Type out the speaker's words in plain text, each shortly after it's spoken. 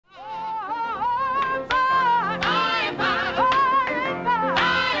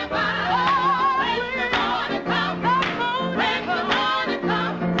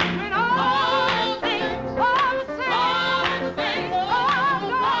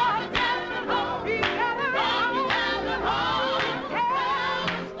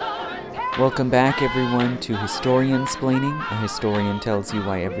Welcome back, everyone, to Historiansplaining. A historian tells you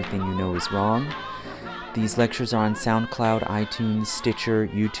why everything you know is wrong. These lectures are on SoundCloud, iTunes, Stitcher,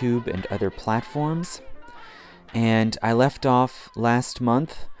 YouTube, and other platforms. And I left off last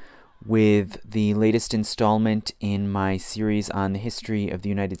month with the latest installment in my series on the history of the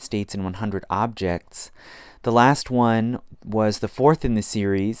United States in 100 objects. The last one was the fourth in the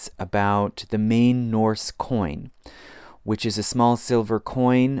series about the main Norse coin, which is a small silver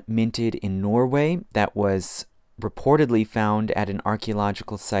coin minted in Norway that was reportedly found at an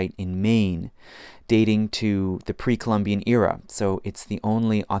archaeological site in Maine, dating to the pre-Columbian era. So it's the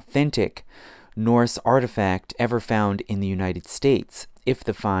only authentic Norse artifact ever found in the United States, if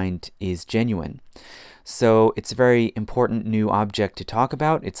the find is genuine. So it's a very important new object to talk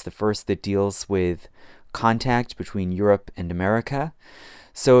about. It's the first that deals with contact between Europe and America.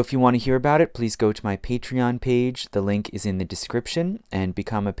 So if you want to hear about it, please go to my Patreon page. The link is in the description, and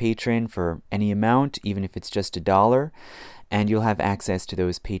become a patron for any amount, even if it's just $1, and you'll have access to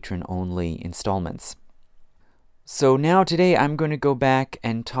those patron-only installments. So now today I'm going to go back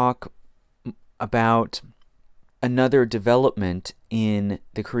and talk about another development in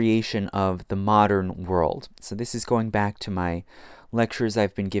the creation of the modern world. So this is going back to my lectures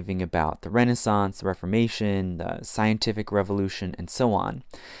I've been giving about the Renaissance, the Reformation, the scientific revolution, and so on.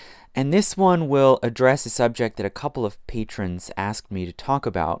 And this one will address a subject that a couple of patrons asked me to talk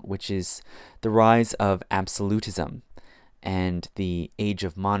about, which is the rise of absolutism and the age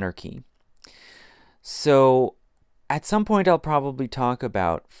of monarchy. So at some point I'll probably talk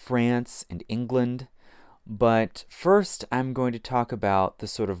about France and England, but first I'm going to talk about the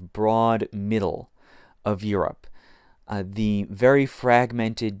sort of broad middle of Europe. The very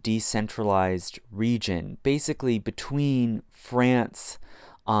fragmented, decentralized region, basically between France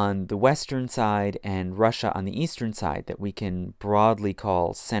on the western side and Russia on the eastern side, that we can broadly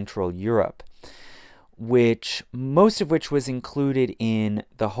call Central Europe, most of which was included in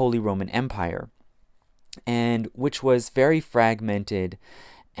the Holy Roman Empire, and which was very fragmented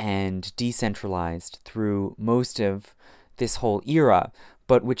and decentralized through most of this whole era,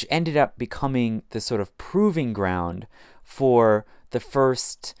 but which ended up becoming the sort of proving ground for the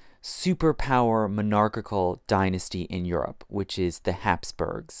first superpower monarchical dynasty in Europe, which is the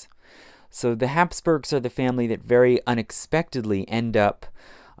Habsburgs. So the Habsburgs are the family that very unexpectedly end up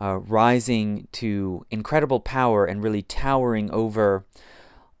rising to incredible power and really towering over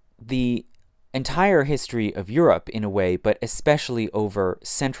the entire history of Europe in a way, but especially over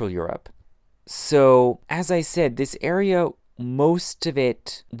Central Europe. So, as I said, this area, most of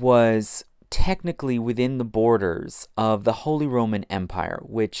it was technically within the borders of the Holy Roman Empire,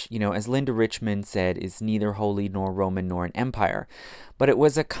 which, as Linda Richmond said, is neither holy nor Roman nor an empire. But it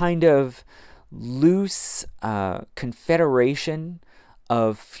was a kind of loose confederation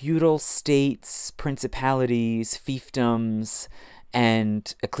of feudal states, principalities, fiefdoms,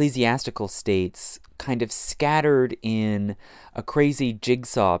 and ecclesiastical states kind of scattered in a crazy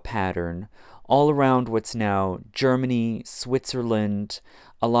jigsaw pattern all around what's now Germany, Switzerland,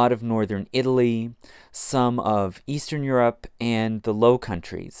 a lot of northern Italy, some of Eastern Europe, and the Low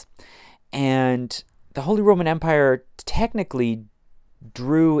Countries. And the Holy Roman Empire technically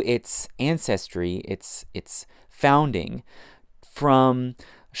drew its ancestry, its founding, from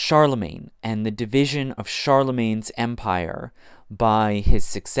Charlemagne and the division of Charlemagne's empire by his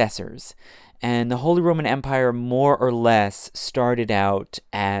successors. And the Holy Roman Empire more or less started out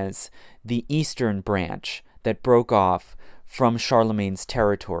as the eastern branch that broke off from Charlemagne's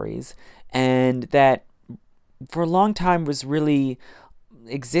territories, and that for a long time was really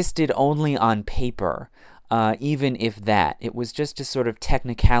existed only on paper, even if that. It was just a sort of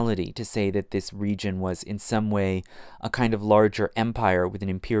technicality to say that this region was in some way a kind of larger empire with an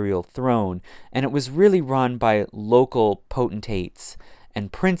imperial throne, and it was really run by local potentates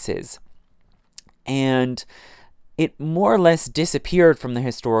and princes. And it more or less disappeared from the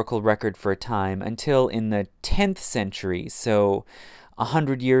historical record for a time until in the 10th century, so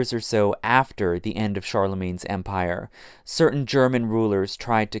 100 years or so after the end of Charlemagne's empire, certain German rulers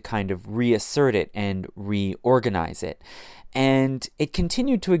tried to kind of reassert it and reorganize it. And it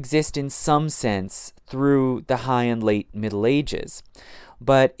continued to exist in some sense through the High and Late Middle Ages.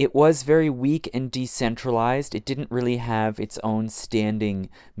 But it was very weak and decentralized. It didn't really have its own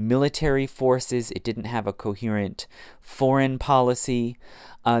standing military forces. It didn't have a coherent foreign policy.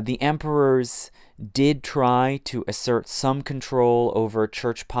 The emperors did try to assert some control over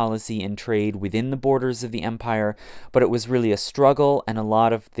church policy and trade within the borders of the empire, but it was really a struggle, and a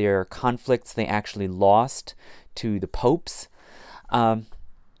lot of their conflicts they actually lost to the popes.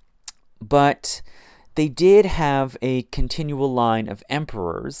 But they did have a continual line of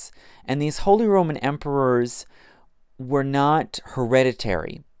emperors, and these Holy Roman emperors were not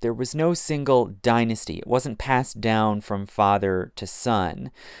hereditary. There was no single dynasty. It wasn't passed down from father to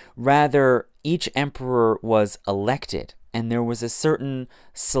son. Rather, each emperor was elected, and there was a certain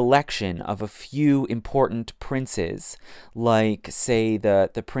selection of a few important princes, like, say,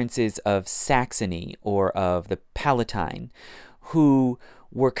 the princes of Saxony or of the Palatine, who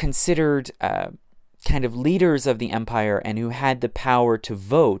were considered kind of leaders of the empire and who had the power to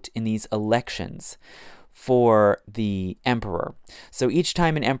vote in these elections for the emperor. So each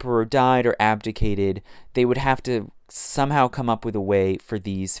time an emperor died or abdicated, they would have to somehow come up with a way for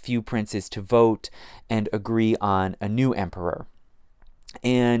these few princes to vote and agree on a new emperor.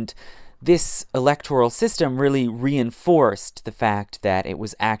 And this electoral system really reinforced the fact that it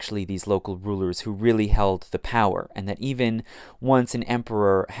was actually these local rulers who really held the power, and that even once an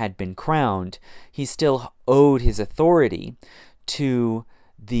emperor had been crowned, he still owed his authority to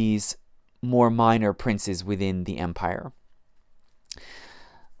these more minor princes within the empire.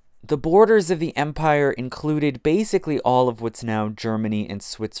 The borders of the empire included basically all of what's now Germany and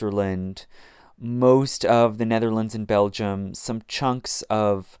Switzerland, most of the Netherlands and Belgium, some chunks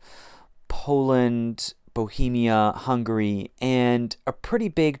of Poland, Bohemia, Hungary, and a pretty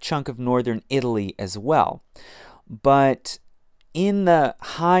big chunk of northern Italy as well. But in the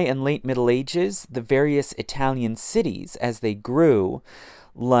high and late Middle Ages, the various Italian cities, as they grew,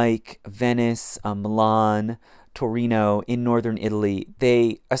 like Venice, Milan, Torino in northern Italy,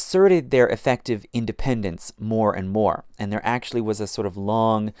 they asserted their effective independence more and more. And there actually was a sort of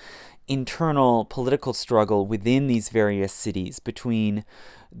long internal political struggle within these various cities between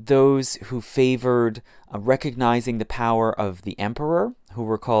those who favored recognizing the power of the emperor, who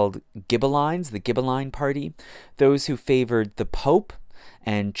were called Ghibellines, the Ghibelline party, those who favored the Pope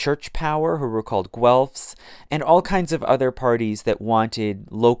and church power, who were called Guelphs, and all kinds of other parties that wanted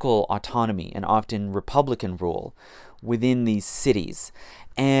local autonomy and often republican rule within these cities.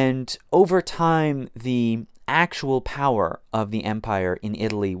 And over time, the actual power of the empire in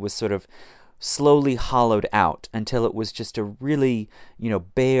Italy was sort of slowly hollowed out until it was just a really,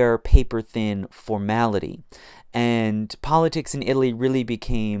 bare, paper-thin formality. And politics in Italy really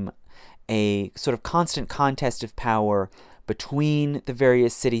became a sort of constant contest of power between the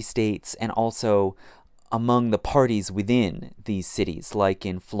various city-states and also among the parties within these cities, like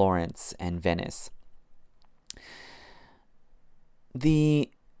in Florence and Venice. The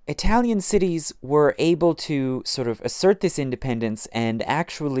Italian cities were able to sort of assert this independence and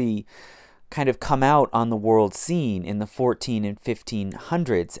actually kind of come out on the world scene in the 14 and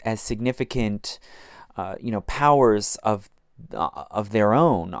 1500s as significant, powers of their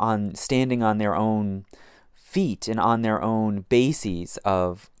own, standing on their own feet and on their own bases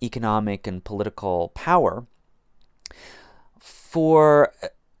of economic and political power for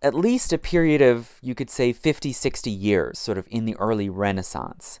at least a period of, you could say, 50, 60 years, sort of in the early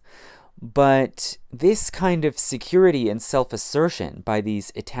Renaissance. But this kind of security and self-assertion by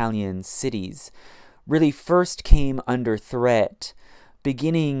these Italian cities really first came under threat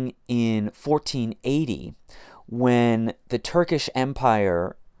beginning in 1480, when the Turkish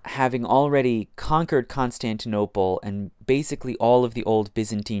Empire, having already conquered Constantinople and basically all of the old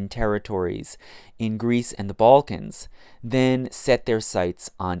Byzantine territories in Greece and the Balkans, then set their sights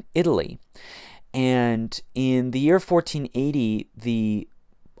on Italy. And in the year 1480, the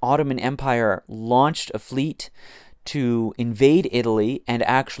Ottoman Empire launched a fleet to invade Italy and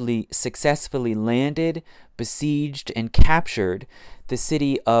actually successfully landed, besieged, and captured the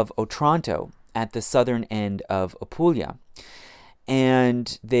city of Otranto at the southern end of Apulia.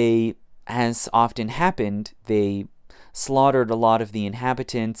 And they, as often happened, they slaughtered a lot of the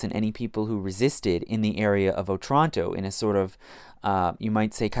inhabitants and any people who resisted in the area of Otranto in a sort of, you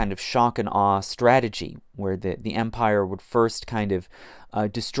might say, kind of shock and awe strategy, where the empire would first kind of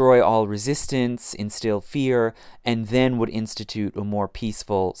destroy all resistance, instill fear, and then would institute a more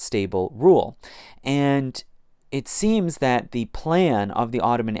peaceful, stable rule. And it seems that the plan of the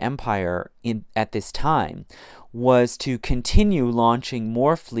Ottoman Empire at this time was to continue launching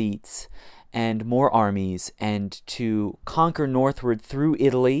more fleets and more armies and to conquer northward through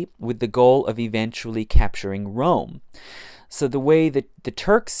Italy with the goal of eventually capturing Rome. So the way that the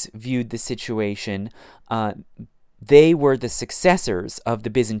Turks viewed the situation, they were the successors of the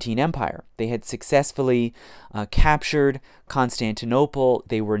Byzantine Empire. They had successfully captured Constantinople.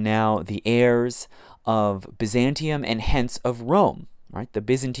 They were now the heirs of Byzantium and hence of Rome. Right? The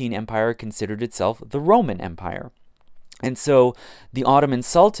Byzantine Empire considered itself the Roman Empire. And so the Ottoman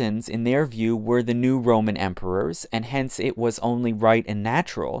sultans, in their view, were the new Roman emperors, and hence it was only right and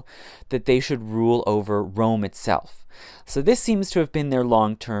natural that they should rule over Rome itself. So this seems to have been their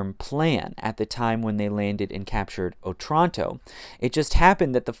long-term plan at the time when they landed and captured Otranto. It just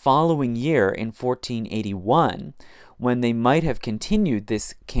happened that the following year, in 1481, when they might have continued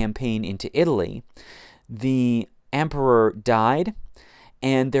this campaign into Italy, the emperor died,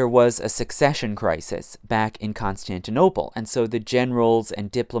 and there was a succession crisis back in Constantinople. And so the generals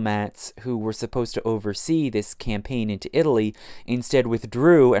and diplomats who were supposed to oversee this campaign into Italy instead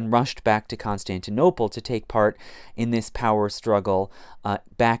withdrew and rushed back to Constantinople to take part in this power struggle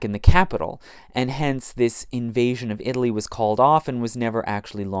back in the capital. And hence this invasion of Italy was called off and was never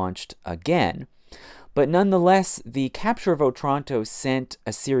actually launched again. But nonetheless, the capture of Otranto sent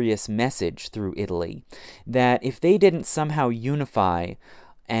a serious message through Italy that if they didn't somehow unify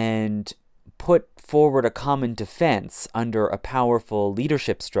and put forward a common defense under a powerful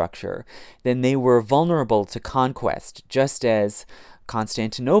leadership structure, then they were vulnerable to conquest, just as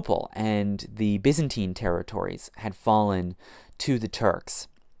Constantinople and the Byzantine territories had fallen to the Turks.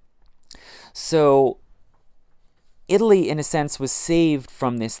 So Italy, in a sense, was saved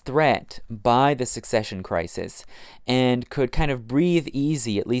from this threat by the succession crisis and could kind of breathe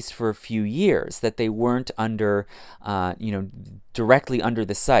easy, at least for a few years, that they weren't under, directly under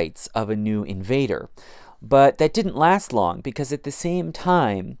the sights of a new invader. But that didn't last long, because at the same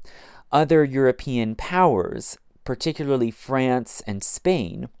time, other European powers, particularly France and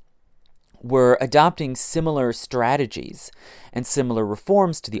Spain, were adopting similar strategies and similar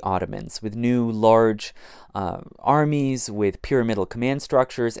reforms to the Ottomans, with new large armies with pyramidal command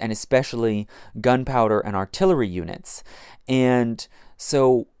structures, and especially gunpowder and artillery units. And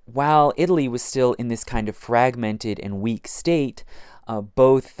so while Italy was still in this kind of fragmented and weak state,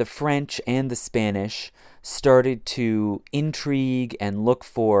 both the French and the Spanish started to intrigue and look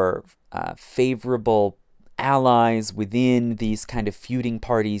for favorable allies within these kind of feuding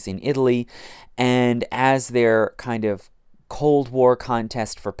parties in Italy. And as their kind of Cold War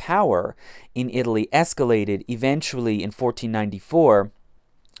contest for power in Italy escalated, eventually in 1494,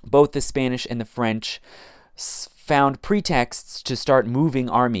 both the Spanish and the French found pretexts to start moving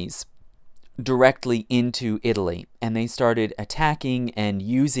armies directly into Italy. And they started attacking and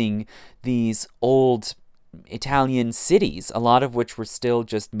using these old Italian cities, a lot of which were still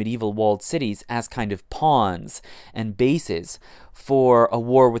just medieval walled cities, as kind of pawns and bases for a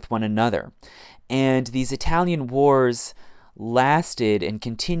war with one another. And these Italian wars lasted and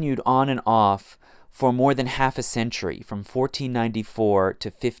continued on and off for more than half a century, from 1494 to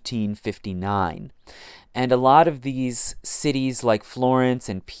 1559. And a lot of these cities like Florence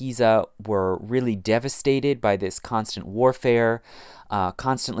and Pisa were really devastated by this constant warfare,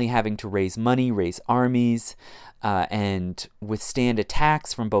 constantly having to raise money, raise armies, and withstand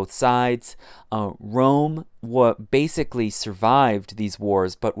attacks from both sides. Rome basically survived these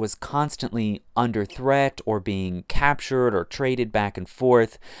wars, but was constantly under threat or being captured or traded back and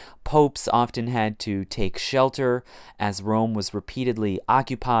forth. Popes often had to take shelter as Rome was repeatedly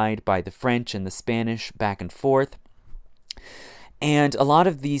occupied by the French and the Spanish back and forth. And a lot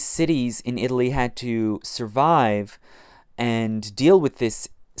of these cities in Italy had to survive and deal with this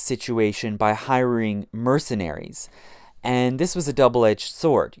situation by hiring mercenaries. And this was a double-edged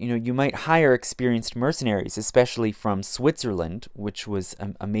sword. You might hire experienced mercenaries, especially from Switzerland, which was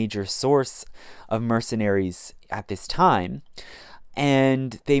a major source of mercenaries at this time.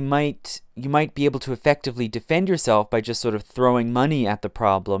 And you might be able to effectively defend yourself by just sort of throwing money at the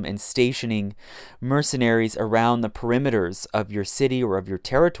problem and stationing mercenaries around the perimeters of your city or of your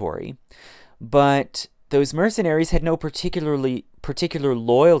territory. But those mercenaries had no particular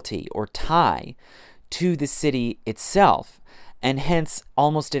loyalty or tie to the city itself, and hence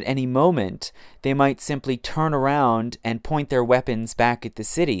almost at any moment they might simply turn around and point their weapons back at the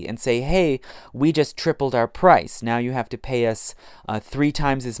city and say, hey, we just tripled our price, now you have to pay us 3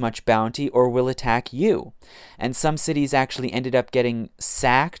 times as much bounty or we'll attack you. And some cities actually ended up getting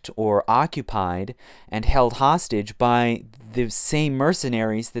sacked or occupied and held hostage by the same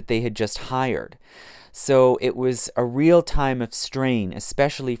mercenaries that they had just hired. So it was a real time of strain,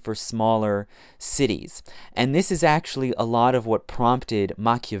 especially for smaller cities. And this is actually a lot of what prompted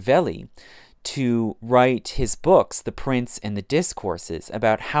Machiavelli to write his books, The Prince and the Discourses,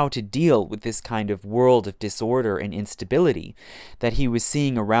 about how to deal with this kind of world of disorder and instability that he was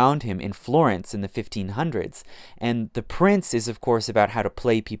seeing around him in Florence in the 1500s. And The Prince is, of course, about how to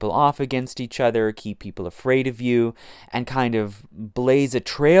play people off against each other, keep people afraid of you, and kind of blaze a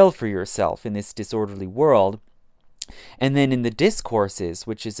trail for yourself in this disorderly world. And then in the Discourses,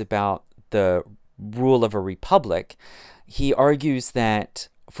 which is about the rule of a republic, he argues that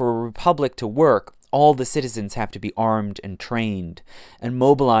for a republic to work, all the citizens have to be armed and trained and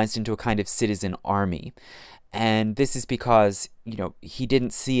mobilized into a kind of citizen army. And this is because, he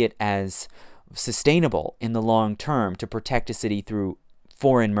didn't see it as sustainable in the long term to protect a city through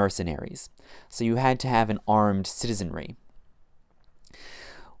foreign mercenaries. So you had to have an armed citizenry.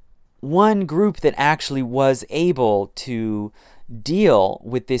 One group that actually was able to deal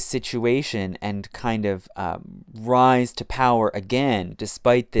with this situation and kind of rise to power again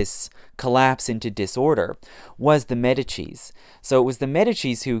despite this collapse into disorder was the Medicis. So it was the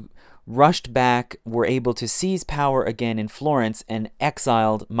Medicis who rushed back, were able to seize power again in Florence, and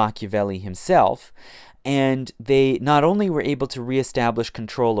exiled Machiavelli himself. And they not only were able to reestablish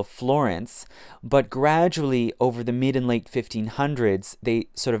control of Florence, but gradually over the mid and late 1500s, they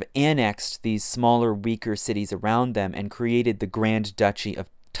sort of annexed these smaller, weaker cities around them and created the Grand Duchy of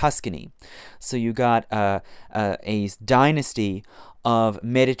Tuscany. So you got a dynasty of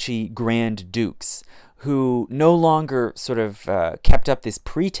Medici Grand Dukes who no longer sort of kept up this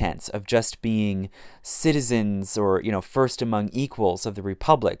pretense of just being citizens or, first among equals of the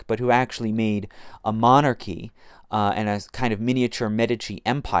Republic, but who actually made a monarchy and a kind of miniature Medici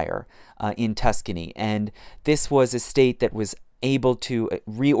empire in Tuscany. And this was a state that was able to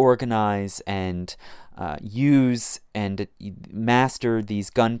reorganize and use and master these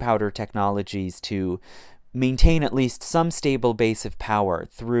gunpowder technologies to maintain at least some stable base of power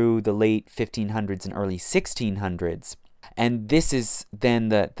through the late 1500s and early 1600s. And this is then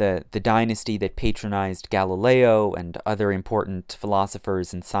the dynasty that patronized Galileo and other important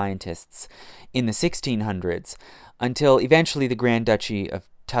philosophers and scientists in the 1600s, until eventually the Grand Duchy of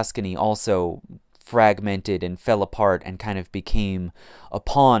Tuscany also fragmented and fell apart and kind of became a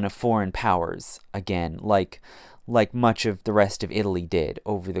pawn of foreign powers again, like much of the rest of Italy did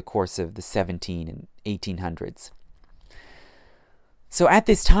over the course of the 17 and 1800s. So at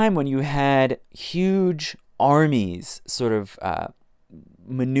this time, when you had huge armies sort of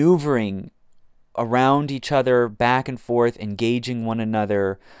maneuvering around each other, back and forth, engaging one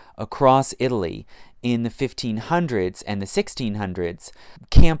another across Italy in the 1500s and the 1600s,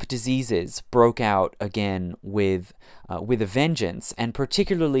 camp diseases broke out again with a vengeance, and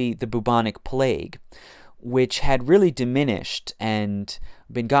particularly the bubonic plague, which had really diminished and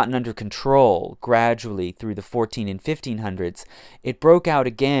been gotten under control gradually through the 14 and 1500s. It broke out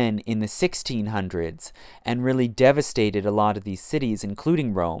again in the 1600s and really devastated a lot of these cities,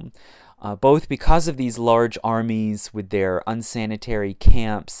 including Rome, both because of these large armies with their unsanitary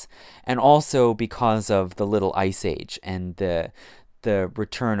camps, and also because of the Little Ice Age and the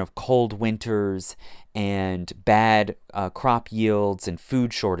return of cold winters and bad crop yields and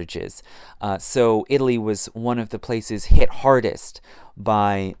food shortages. So Italy was one of the places hit hardest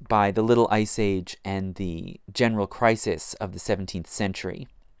by the Little Ice Age and the general crisis of the 17th century.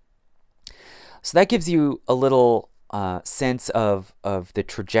 So that gives you a little sense of the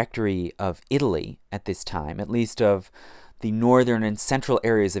trajectory of Italy at this time, at least of the northern and central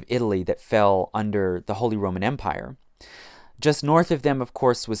areas of Italy that fell under the Holy Roman Empire. Just north of them, of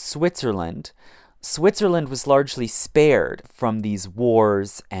course, was Switzerland. Switzerland was largely spared from these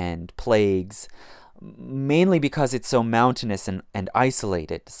wars and plagues, mainly because it's so mountainous and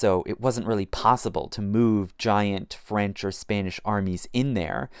isolated, so it wasn't really possible to move giant French or Spanish armies in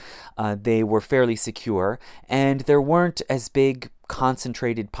there. They were fairly secure, and there weren't as big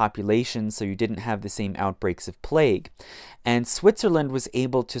concentrated populations, so you didn't have the same outbreaks of plague. And Switzerland was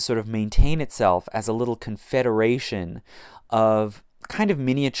able to sort of maintain itself as a little confederation of kind of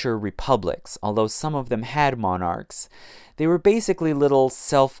miniature republics, although some of them had monarchs. They were basically little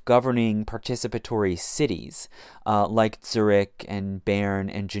self-governing participatory cities, like Zurich and Bern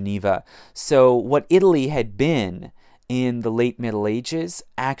and Geneva. So what Italy had been in the late Middle Ages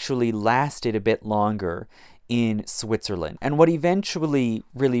actually lasted a bit longer in Switzerland. And what eventually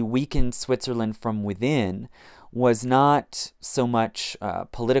really weakened Switzerland from within was not so much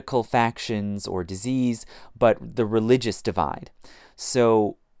political factions or disease, but the religious divide.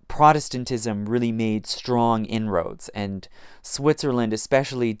 So Protestantism really made strong inroads, and Switzerland,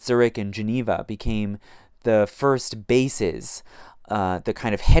 especially Zurich and Geneva, became the first bases, the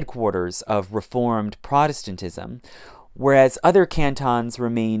kind of headquarters of Reformed Protestantism, whereas other cantons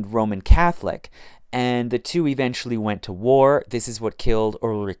remained Roman Catholic, and the two eventually went to war. This is what killed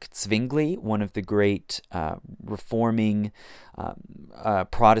Ulrich Zwingli, one of the great reforming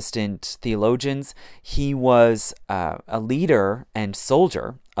Protestant theologians. He was a leader and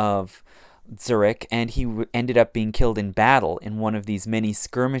soldier of Zurich, and he ended up being killed in battle in one of these many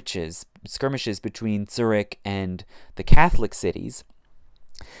skirmishes between Zurich and the Catholic cities.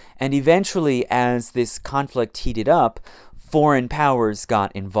 And eventually, as this conflict heated up, foreign powers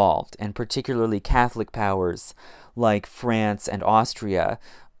got involved, and particularly Catholic powers like France and Austria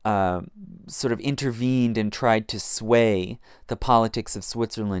sort of intervened and tried to sway the politics of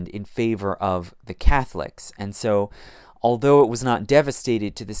Switzerland in favor of the Catholics. And so, although it was not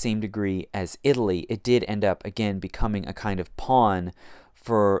devastated to the same degree as Italy, it did end up, again, becoming a kind of pawn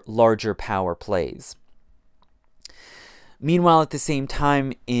for larger power plays. Meanwhile, at the same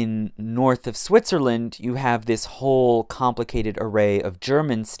time, in north of Switzerland, you have this whole complicated array of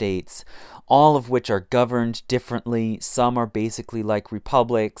German states, all of which are governed differently. Some are basically like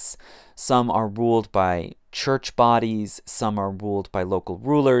republics, some are ruled by church bodies, some are ruled by local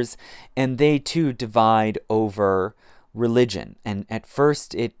rulers, and they too divide over religion. And at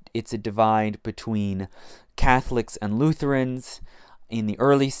first, it's a divide between Catholics and Lutherans in the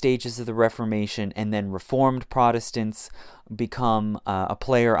early stages of the Reformation, and then Reformed Protestants become a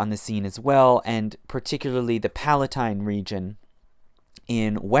player on the scene as well, and particularly the Palatine region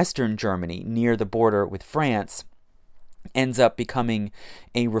in Western Germany, near the border with France, ends up becoming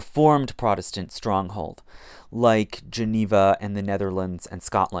a Reformed Protestant stronghold, like Geneva and the Netherlands and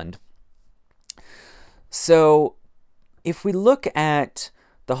Scotland. So, if we look at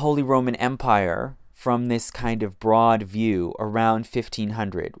the Holy Roman Empire from this kind of broad view around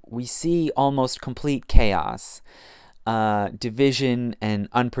 1500, we see almost complete chaos, division and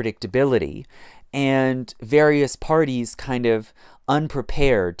unpredictability, and various parties kind of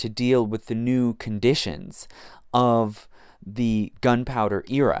unprepared to deal with the new conditions of the gunpowder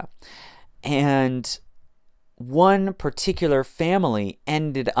era. And one particular family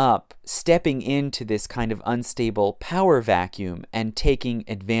ended up stepping into this kind of unstable power vacuum and taking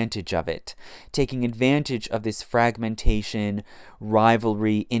advantage of it, taking advantage of this fragmentation,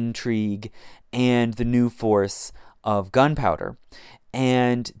 rivalry, intrigue, and the new force of gunpowder.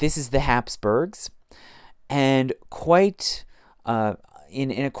 And this is the Habsburgs, and quite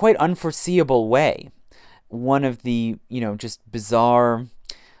in a quite unforeseeable way, one of the just bizarre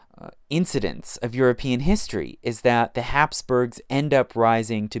incidents of European history is that the Habsburgs end up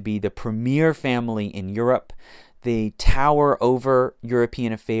rising to be the premier family in Europe. They tower over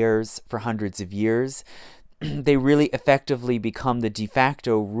European affairs for hundreds of years. They really effectively become the de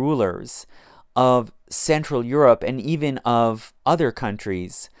facto rulers of Central Europe and even of other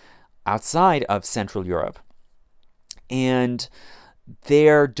countries outside of Central Europe. And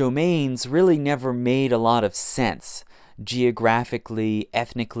their domains really never made a lot of sense geographically,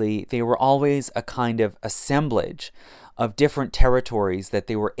 ethnically. They were always a kind of assemblage of different territories that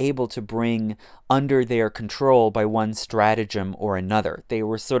they were able to bring under their control by one stratagem or another. They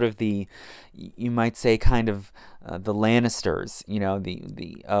were sort of you might say, kind of the Lannisters,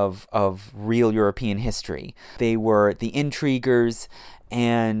 of real European history. They were the intriguers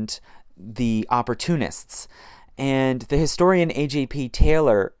and the opportunists. And the historian A.J.P.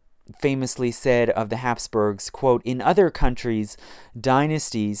 Taylor famously said of the Habsburgs, quote, "In other countries,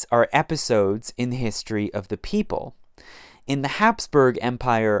 dynasties are episodes in the history of the people. In the Habsburg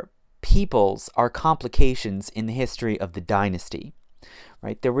Empire, peoples are complications in the history of the dynasty."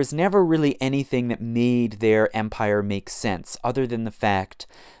 Right? There was never really anything that made their empire make sense, other than the fact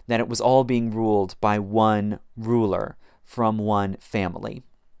that it was all being ruled by one ruler from one family.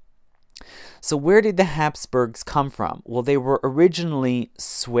 So where did the Habsburgs come from? Well, they were originally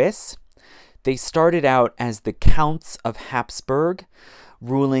Swiss. They started out as the Counts of Habsburg,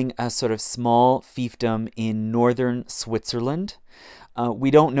 ruling a sort of small fiefdom in northern Switzerland. We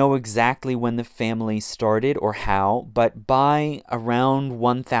don't know exactly when the family started or how, but by around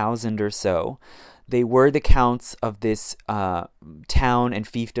 1000 or so, they were the counts of this town and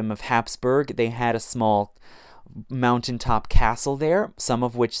fiefdom of Habsburg. They had a small mountaintop castle there, some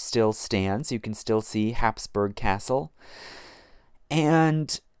of which still stands. You can still see Habsburg Castle.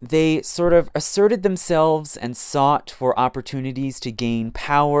 And they sort of asserted themselves and sought for opportunities to gain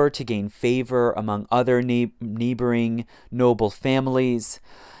power, to gain favor among other neighboring noble families.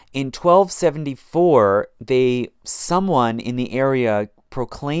 In 1274, someone in the area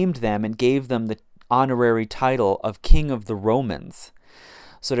proclaimed them and gave them the honorary title of King of the Romans,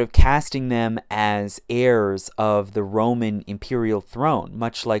 sort of casting them as heirs of the Roman imperial throne,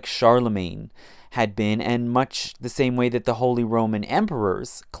 much like Charlemagne had been, and much the same way that the Holy Roman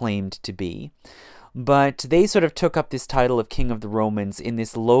Emperors claimed to be. But they sort of took up this title of King of the Romans in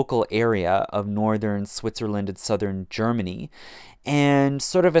this local area of northern Switzerland and southern Germany, and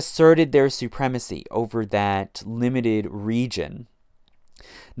sort of asserted their supremacy over that limited region.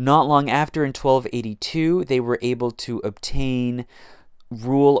 Not long after, in 1282, they were able to obtain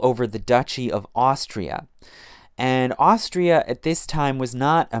rule over the Duchy of Austria. And Austria at this time was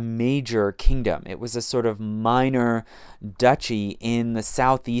not a major kingdom. It was a sort of minor duchy in the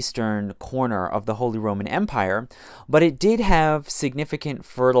southeastern corner of the Holy Roman Empire, but it did have significant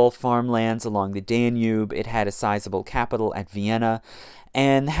fertile farmlands along the Danube. It had a sizable capital at Vienna,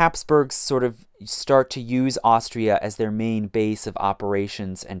 and the Habsburgs sort of start to use Austria as their main base of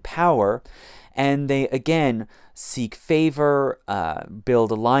operations and power. And they, again, seek favor,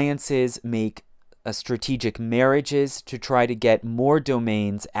 build alliances, make strategic marriages to try to get more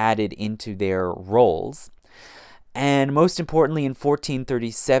domains added into their rolls. And most importantly, in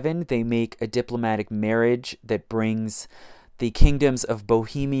 1437, they make a diplomatic marriage that brings the kingdoms of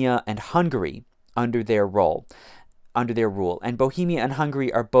Bohemia and Hungary under their rule. And Bohemia and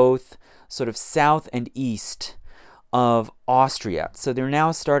Hungary are both sort of south and east of Austria. So they're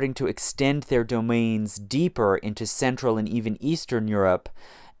now starting to extend their domains deeper into Central and even Eastern Europe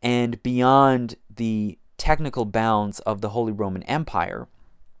and beyond the technical bounds of the Holy Roman Empire.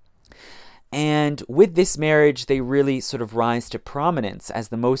 And with this marriage, they really sort of rise to prominence as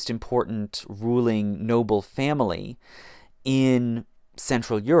the most important ruling noble family in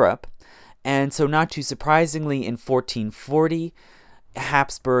Central Europe. And so not too surprisingly, in 1440,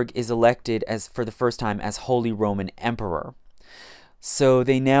 Habsburg is elected as for the first time as Holy Roman Emperor. So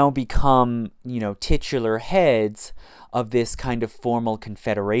they now become, titular heads of this kind of formal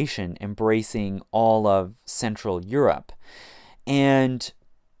confederation embracing all of Central Europe. And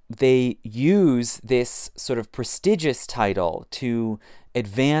they use this sort of prestigious title to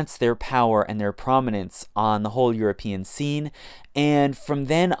advance their power and their prominence on the whole European scene. And from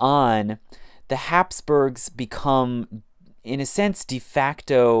then on, the Habsburgs become, in a sense, de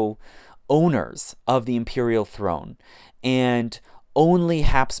facto owners of the imperial throne. And only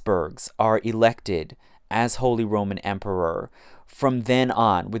Habsburgs are elected as Holy Roman Emperor from then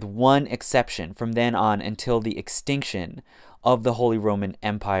on, with one exception, from then on until the extinction of the Holy Roman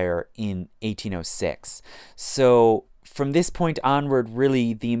Empire in 1806. So from this point onward,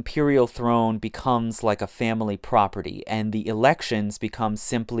 really, the imperial throne becomes like a family property, and the elections become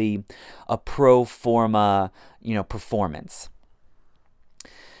simply a pro forma, performance.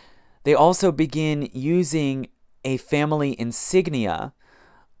 They also begin using a family insignia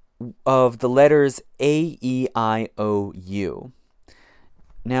of the letters A, E, I, O, U.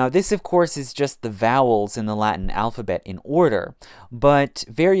 Now, this, of course, is just the vowels in the Latin alphabet in order, but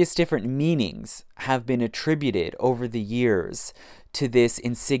various different meanings have been attributed over the years to this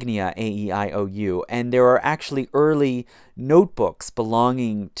insignia, A, E, I, O, U, and there are actually early notebooks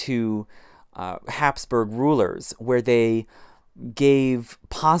belonging to Habsburg rulers where they gave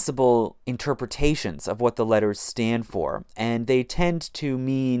possible interpretations of what the letters stand for, and they tend to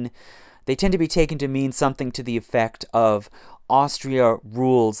be taken to mean something to the effect of Austria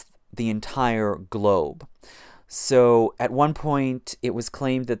rules the entire globe. So at one point it was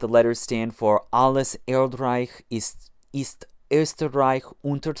claimed that the letters stand for Alles Erdreich ist Österreich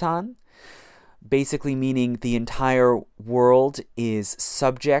untertan, basically meaning the entire world is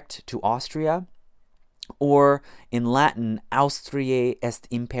subject to Austria. Or in Latin, Austriae est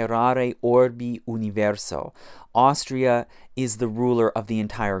imperare orbi universo. Austria is the ruler of the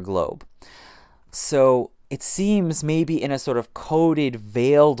entire globe. So it seems maybe in a sort of coded,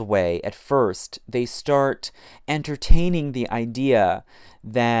 veiled way at first, they start entertaining the idea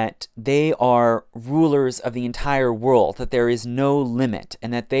that they are rulers of the entire world, that there is no limit,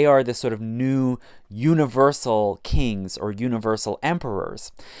 and that they are the sort of new universal kings or universal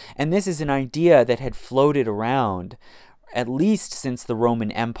emperors. And this is an idea that had floated around at least since the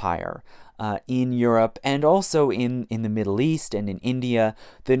Roman Empire in Europe and also in the Middle East and in India,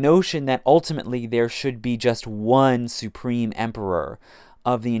 the notion that ultimately there should be just one supreme emperor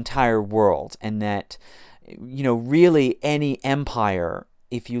of the entire world, and that, really any empire,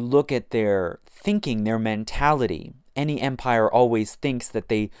 if you look at their thinking, their mentality, any empire always thinks that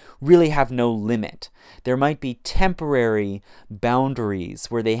they really have no limit. There might be temporary boundaries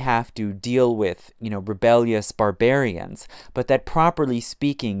where they have to deal with, rebellious barbarians, but that properly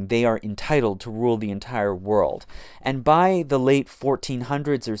speaking, they are entitled to rule the entire world. And by the late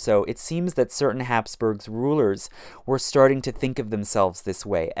 1400s or so, it seems that certain Habsburgs rulers were starting to think of themselves this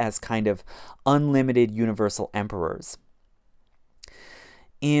way, as kind of unlimited universal emperors.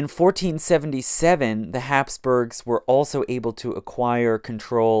 In 1477, the Habsburgs were also able to acquire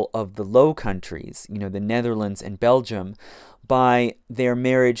control of the Low Countries, the Netherlands and Belgium, by their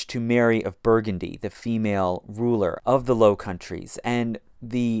marriage to Mary of Burgundy, the female ruler of the Low Countries. And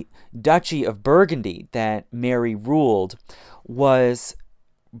the Duchy of Burgundy that Mary ruled was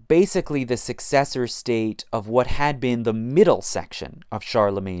basically the successor state of what had been the middle section of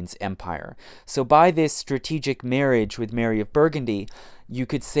Charlemagne's empire. So by this strategic marriage with Mary of Burgundy, you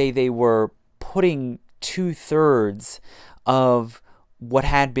could say they were putting 2/3 of what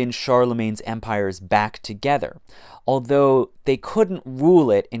had been Charlemagne's empires back together, although they couldn't rule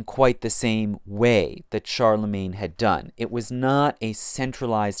it in quite the same way that Charlemagne had done. It was not a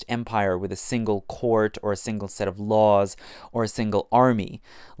centralized empire with a single court or a single set of laws or a single army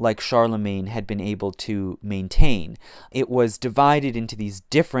like Charlemagne had been able to maintain. It was divided into these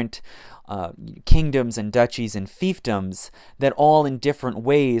different kingdoms and duchies and fiefdoms that all in different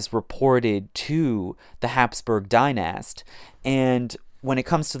ways reported to the Habsburg dynasty. And when it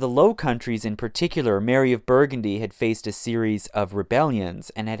comes to the Low Countries in particular, Mary of Burgundy had faced a series of rebellions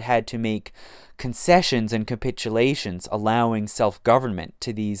and had had to make concessions and capitulations allowing self-government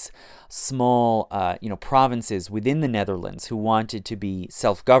to these small provinces within the Netherlands who wanted to be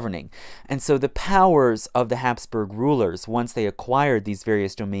self-governing. And so the powers of the Habsburg rulers, once they acquired these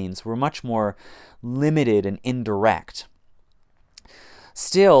various domains, were much more limited and indirect.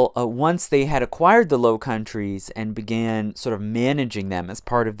 Still, once they had acquired the Low Countries and began sort of managing them as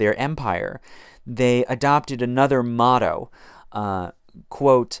part of their empire, they adopted another motto,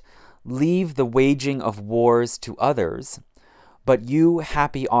 quote, "Leave the waging of wars to others, but you,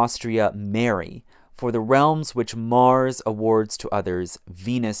 happy Austria, marry, for the realms which Mars awards to others,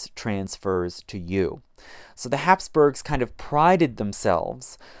 Venus transfers to you." So the Habsburgs kind of prided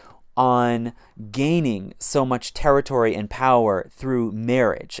themselves on gaining so much territory and power through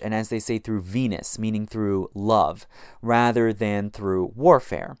marriage, and as they say, through Venus, meaning through love, rather than through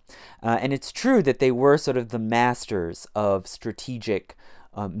warfare. And it's true that they were sort of the masters of strategic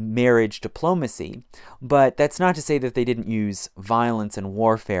marriage diplomacy, but that's not to say that they didn't use violence and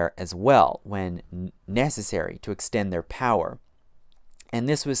warfare as well when necessary to extend their power. And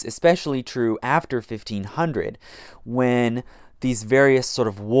this was especially true after 1500, when these various sort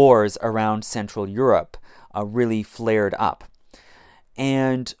of wars around Central Europe really flared up.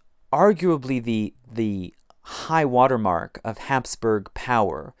 And arguably the high watermark of Habsburg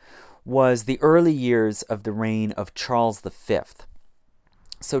power was the early years of the reign of Charles V.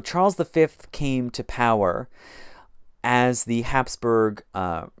 So Charles V came to power as the Habsburg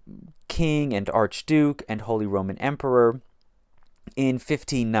king and archduke and Holy Roman Emperor in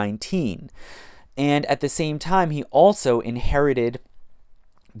 1519. And at the same time, he also inherited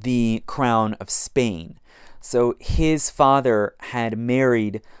the crown of Spain. So his father had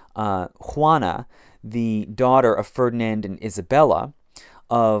married Juana, the daughter of Ferdinand and Isabella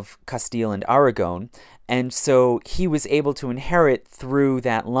of Castile and Aragon, and so he was able to inherit through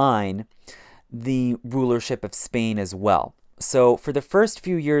that line the rulership of Spain as well. So for the first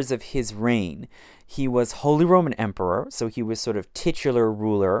few years of his reign, he was Holy Roman Emperor, so he was sort of titular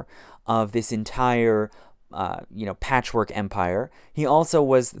ruler of this entire, patchwork empire. He also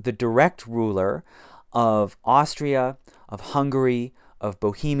was the direct ruler of Austria, of Hungary, of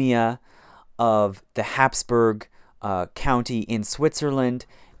Bohemia, of the Habsburg county in Switzerland,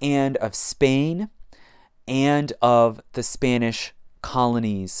 and of Spain, and of the Spanish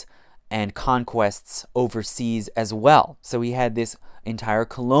colonies and conquests overseas as well. So he had this entire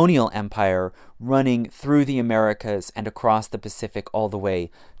colonial empire running through the Americas and across the Pacific all the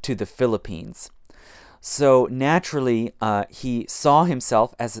way to the Philippines. So naturally, he saw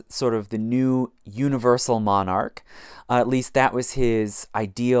himself as sort of the new universal monarch. At least that was his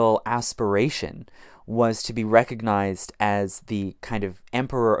ideal aspiration, was to be recognized as the kind of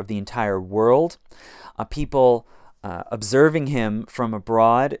emperor of the entire world. People observing him from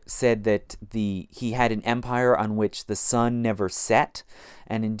abroad said that he had an empire on which the sun never set,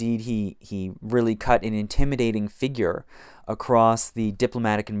 and indeed he really cut an intimidating figure across the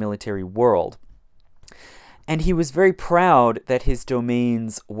diplomatic and military world. And he was very proud that his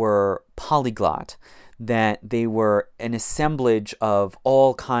domains were polyglot, that they were an assemblage of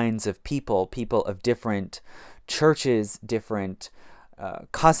all kinds of people of different churches, different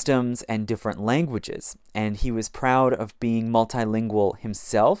customs, and different languages. And he was proud of being multilingual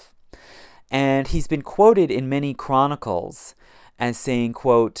himself. And he's been quoted in many chronicles as saying,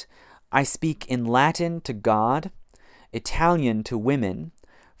 quote, "I speak in Latin to God, Italian to women,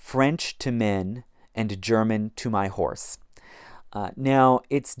 French to men, and German to my horse." Now,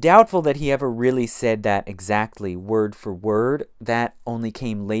 it's doubtful that he ever really said that exactly word for word. That only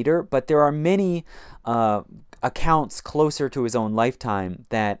came later, but there are many accounts closer to his own lifetime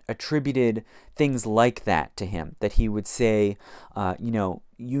that attributed things like that to him, that he would say,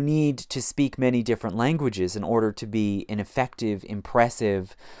 you need to speak many different languages in order to be an effective,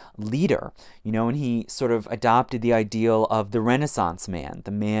 impressive leader, and he sort of adopted the ideal of the Renaissance man,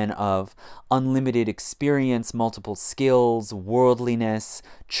 the man of unlimited experience, multiple skills, worldliness,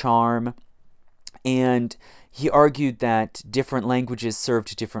 charm, and he argued that different languages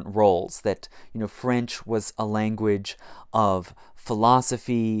served different roles, that, French was a language of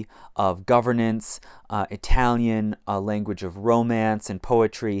philosophy, of governance, Italian, a language of romance and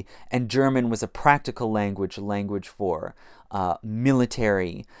poetry, and German was a practical language, a language for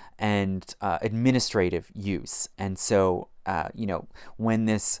military and administrative use. And so, when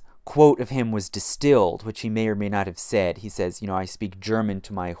this quote of him was distilled, which he may or may not have said, he says, I speak German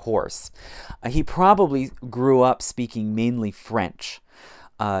to my horse. He probably grew up speaking mainly French.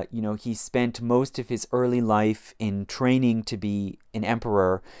 He spent most of his early life in training to be an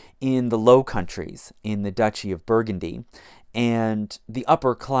emperor in the Low Countries, in the Duchy of Burgundy. And the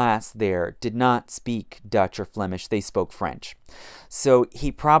upper class there did not speak Dutch or Flemish, they spoke French. So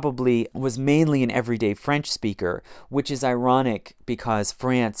he probably was mainly an everyday French speaker, which is ironic because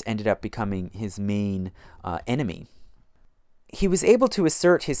France ended up becoming his main enemy. He was able to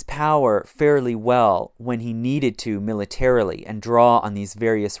assert his power fairly well when he needed to militarily and draw on these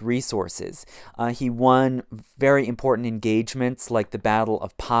various resources. He won very important engagements like the Battle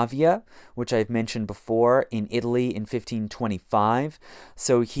of Pavia, which I've mentioned before, in Italy in 1525.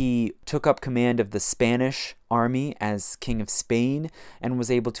 So he took up command of the Spanish army as King of Spain and was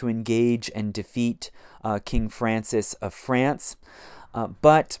able to engage and defeat King Francis of France.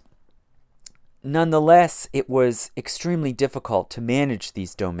 But nonetheless, it was extremely difficult to manage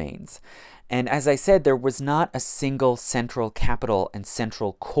these domains. And as I said, there was not a single central capital and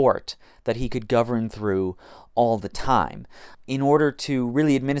central court that he could govern through all the time. In order to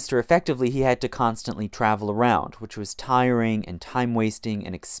really administer effectively, he had to constantly travel around, which was tiring and time-wasting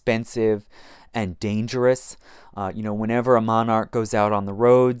and expensive and dangerous. Whenever a monarch goes out on the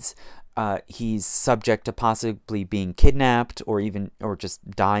roads, he's subject to possibly being kidnapped or just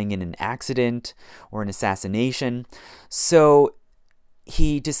dying in an accident or an assassination. So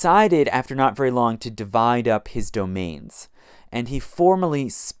he decided after not very long to divide up his domains, and he formally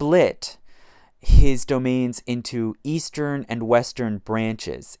split his domains into eastern and western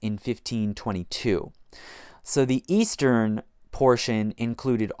branches in 1522. So the eastern portion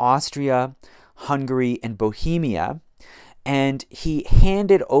included Austria, Hungary, and Bohemia, and he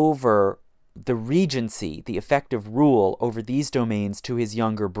handed over the regency, the effective rule over these domains, to his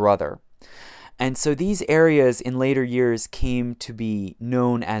younger brother. And so these areas in later years came to be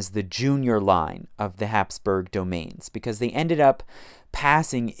known as the junior line of the Habsburg domains, because they ended up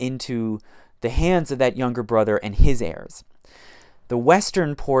passing into the hands of that younger brother and his heirs. The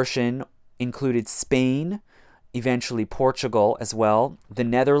western portion included Spain, eventually Portugal as well, the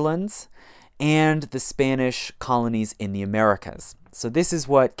Netherlands, and the Spanish colonies in the Americas. So this is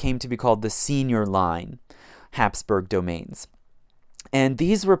what came to be called the senior line Habsburg domains. And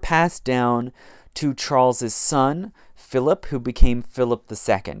these were passed down to Charles's son, Philip, who became Philip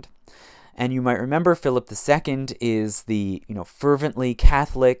II. And you might remember Philip II is the fervently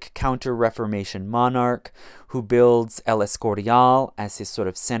Catholic counter-Reformation monarch who builds El Escorial as his sort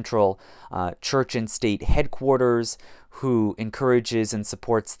of central church and state headquarters, who encourages and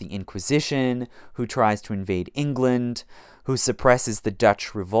supports the Inquisition, who tries to invade England, who suppresses the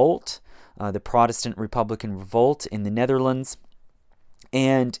Dutch revolt, the Protestant Republican revolt in the Netherlands.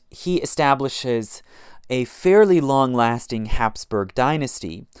 And he establishes a fairly long-lasting Habsburg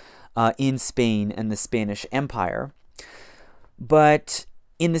dynasty in Spain and the Spanish Empire. But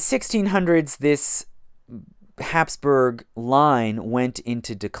in the 1600s, this Habsburg line went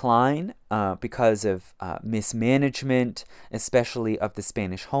into decline because of mismanagement, especially of the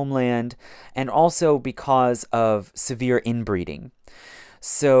Spanish homeland, and also because of severe inbreeding.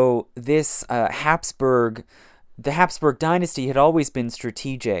 So this the Habsburg dynasty had always been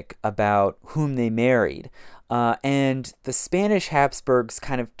strategic about whom they married. And the Spanish Habsburgs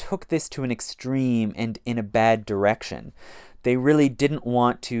kind of took this to an extreme and in a bad direction. They really didn't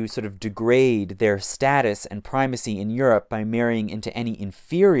want to sort of degrade their status and primacy in Europe by marrying into any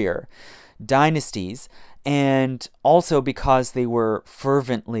inferior dynasties, and also because they were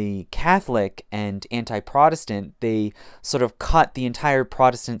fervently Catholic and anti-Protestant, they sort of cut the entire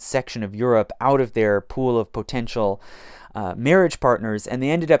Protestant section of Europe out of their pool of potential marriage partners, and they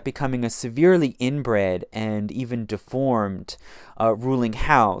ended up becoming a severely inbred and even deformed ruling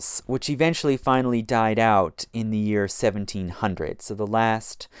house, which eventually finally died out in the year 1700. So the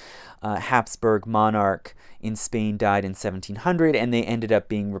last Habsburg monarch in Spain died in 1700, and they ended up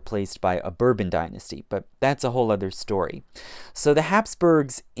being replaced by a Bourbon dynasty. But that's a whole other story. So the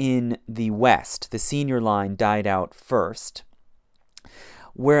Habsburgs in the West, the senior line, died out first,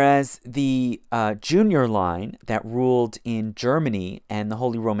 whereas the junior line that ruled in Germany and the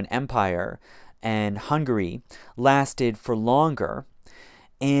Holy Roman Empire and Hungary lasted for longer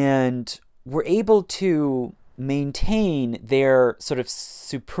and were able to maintain their sort of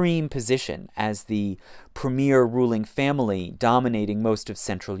supreme position as the premier ruling family dominating most of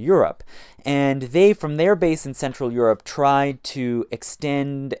Central Europe. And they, from their base in Central Europe, tried to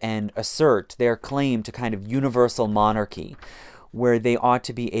extend and assert their claim to kind of universal monarchy, where they ought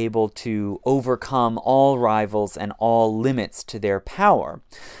to be able to overcome all rivals and all limits to their power.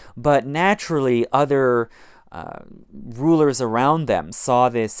 But naturally, other rulers around them saw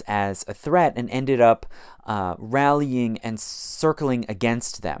this as a threat and ended up rallying and circling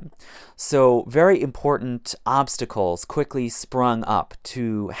against them. So very important obstacles quickly sprung up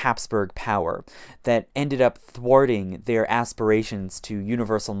to Habsburg power that ended up thwarting their aspirations to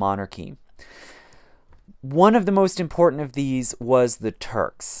universal monarchy. One of the most important of these was the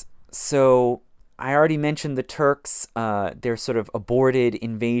Turks. So I already mentioned the Turks, their sort of aborted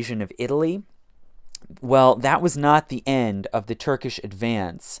invasion of Italy. Well, that was not the end of the Turkish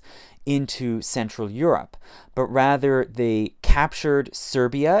advance into Central Europe, but rather they captured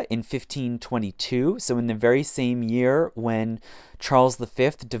Serbia in 1522, so in the very same year when Charles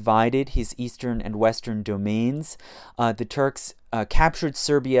V divided his eastern and western domains. The Turks captured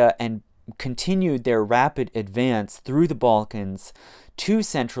Serbia and continued their rapid advance through the Balkans to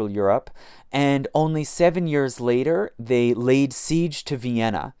Central Europe, and only 7 years later they laid siege to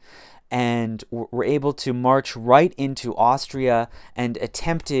Vienna and were able to march right into Austria and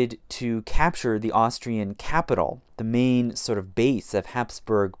attempted to capture the Austrian capital, the main sort of base of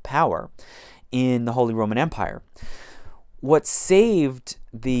Habsburg power in the Holy Roman Empire. What saved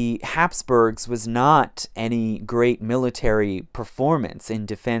the Habsburgs was not any great military performance in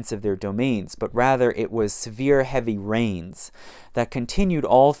defense of their domains, but rather it was severe heavy rains that continued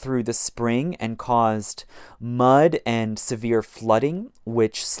all through the spring and caused mud and severe flooding,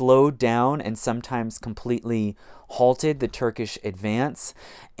 which slowed down and sometimes completely halted the Turkish advance.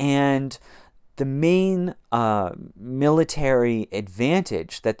 And the main military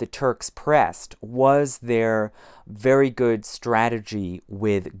advantage that the Turks pressed was their very good strategy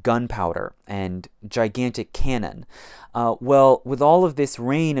with gunpowder and gigantic cannon. Well, with all of this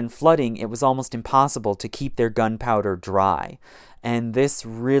rain and flooding, it was almost impossible to keep their gunpowder dry. And this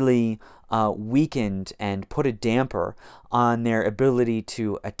really weakened and put a damper on their ability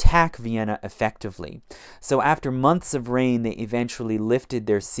to attack Vienna effectively. So after months of rain, they eventually lifted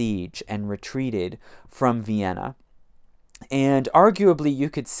their siege and retreated from Vienna. And arguably, you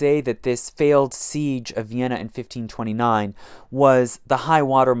could say that this failed siege of Vienna in 1529 was the high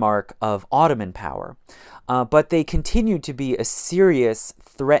watermark of Ottoman power. But they continued to be a serious,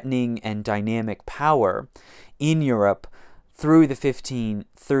 threatening, and dynamic power in Europe through the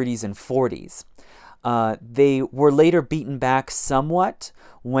 1530s and 40s. They were later beaten back somewhat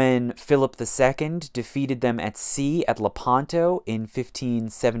when Philip II defeated them at sea at Lepanto in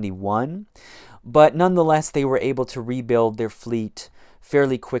 1571, but nonetheless they were able to rebuild their fleet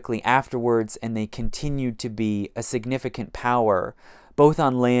fairly quickly afterwards, and they continued to be a significant power both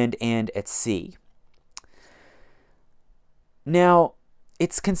on land and at sea. Now,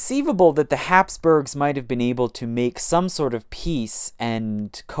 it's conceivable that the Habsburgs might have been able to make some sort of peace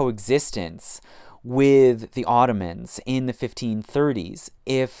and coexistence with the Ottomans in the 1530s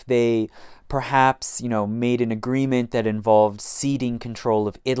if they perhaps, made an agreement that involved ceding control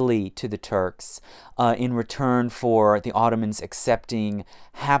of Italy to the Turks in return for the Ottomans accepting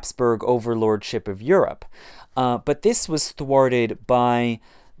Habsburg overlordship of Europe. But this was thwarted by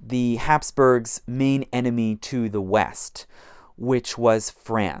the Habsburgs' main enemy to the west, which was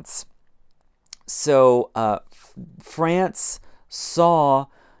France. So France saw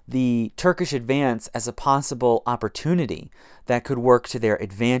the Turkish advance as a possible opportunity that could work to their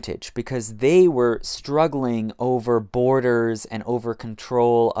advantage because they were struggling over borders and over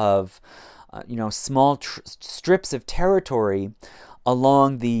control of small strips of territory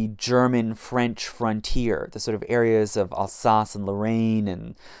along the German-French frontier, the sort of areas of Alsace and Lorraine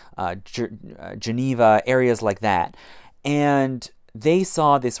and Geneva, areas like that. And they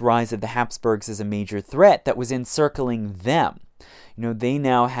saw this rise of the Habsburgs as a major threat that was encircling them. They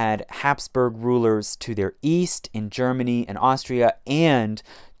now had Habsburg rulers to their east in Germany and Austria, and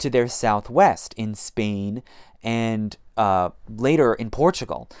to their southwest in Spain and later in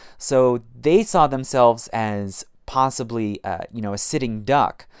Portugal. So they saw themselves as possibly, a sitting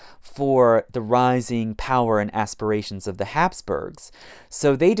duck for the rising power and aspirations of the Habsburgs.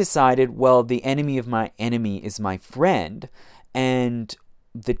 So they decided, well, the enemy of my enemy is my friend, and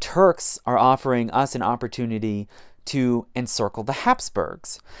the Turks are offering us an opportunity to encircle the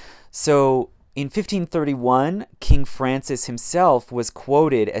Habsburgs. So in 1531, King Francis himself was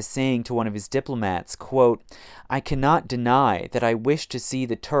quoted as saying to one of his diplomats, quote, "I cannot deny that I wish to see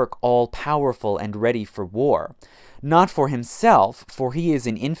the Turk all-powerful and ready for war. Not for himself, for he is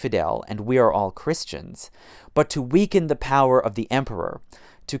an infidel and we are all Christians, but to weaken the power of the emperor,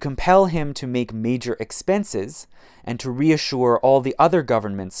 to compel him to make major expenses, and to reassure all the other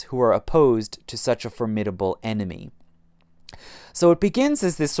governments who are opposed to such a formidable enemy." So it begins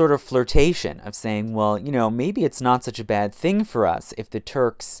as this sort of flirtation of saying, well, maybe it's not such a bad thing for us if the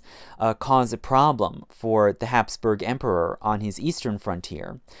Turks cause a problem for the Habsburg emperor on his eastern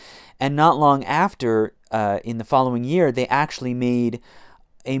frontier. And not long after, in the following year, they actually made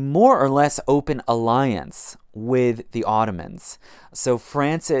a more or less open alliance with the Ottomans. So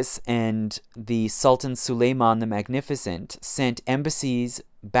Francis and the Sultan Suleiman the Magnificent sent embassies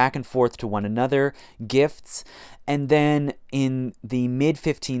back and forth to one another, gifts, and then in the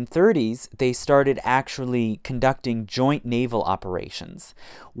mid-1530s, they started actually conducting joint naval operations,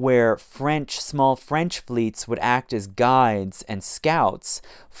 where small French fleets would act as guides and scouts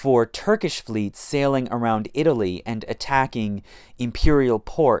for Turkish fleets sailing around Italy and attacking imperial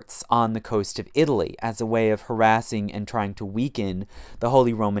ports on the coast of Italy as a way of harassing and trying to weaken the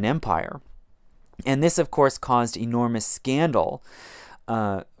Holy Roman Empire. And this, of course, caused enormous scandal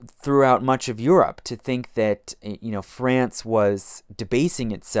throughout much of Europe, to think that France was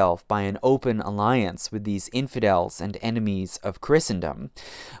debasing itself by an open alliance with these infidels and enemies of Christendom.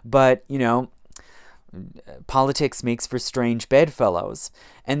 But politics makes for strange bedfellows,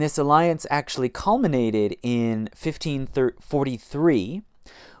 and this alliance actually culminated in 1543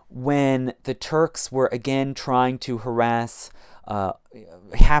 when the Turks were again trying to harass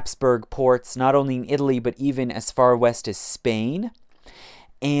Habsburg ports, not only in Italy but even as far west as Spain.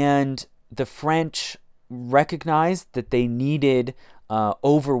 And the French recognized that they needed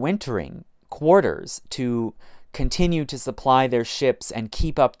overwintering quarters to continue to supply their ships and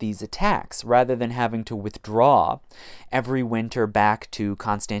keep up these attacks, rather than having to withdraw every winter back to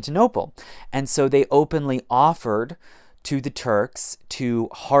Constantinople. And so they openly offered to the Turks to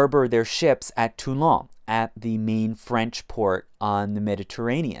harbor their ships at Toulon, at the main French port on the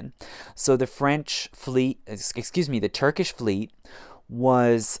Mediterranean. So the the Turkish fleet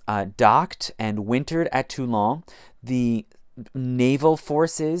was docked and wintered at Toulon. The naval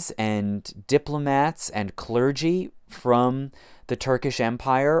forces and diplomats and clergy from the Turkish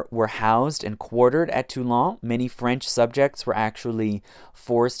Empire were housed and quartered at Toulon. Many French subjects were actually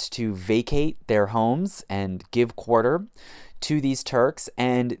forced to vacate their homes and give quarter to these Turks,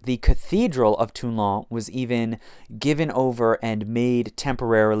 and the Cathedral of Toulon was even given over and made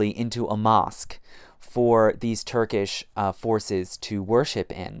temporarily into a mosque for these Turkish forces to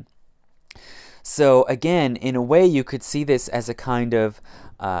worship in. So again, in a way, you could see this as a kind of,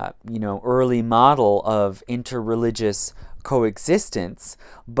 early model of interreligious coexistence,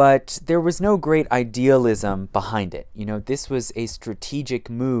 but there was no great idealism behind it. This was a strategic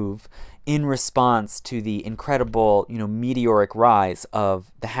move in response to the incredible, meteoric rise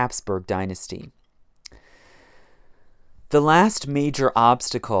of the Habsburg dynasty. The last major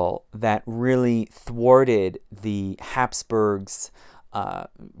obstacle that really thwarted the Habsburgs'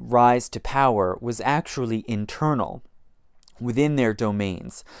 rise to power was actually internal, within their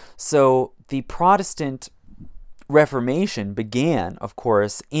domains. So the Protestant Reformation began, of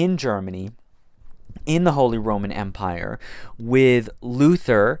course, in Germany, in the Holy Roman Empire, with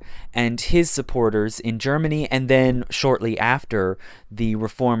Luther and his supporters in Germany, and then shortly after, the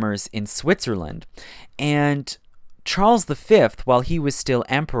reformers in Switzerland. And Charles V, while he was still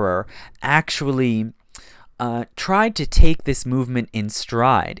emperor, actually tried to take this movement in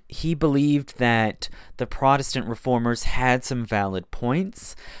stride. He believed that the Protestant reformers had some valid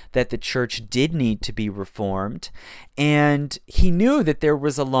points, that the church did need to be reformed, and he knew that there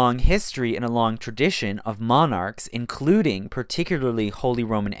was a long history and a long tradition of monarchs, including particularly Holy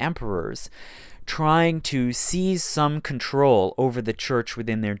Roman emperors, trying to seize some control over the church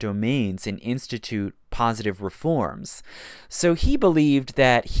within their domains and institute positive reforms. So he believed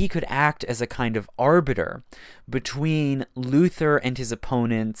that he could act as a kind of arbiter between Luther and his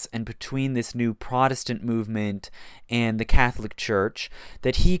opponents and between this new Protestant movement and the Catholic Church,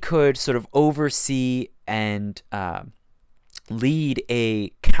 that he could sort of oversee and lead a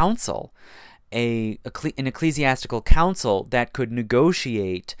council, an ecclesiastical council that could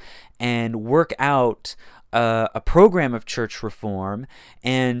negotiate and work out a program of church reform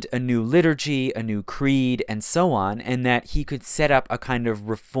and a new liturgy, a new creed, and so on, and that he could set up a kind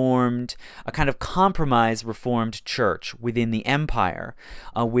of compromise reformed church within the empire,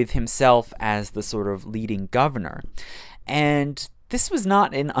 with himself as the sort of leading governor. And this was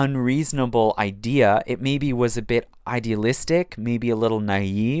not an unreasonable idea. It maybe was a bit idealistic, maybe a little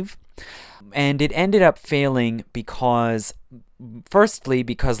naive, and it ended up failing firstly,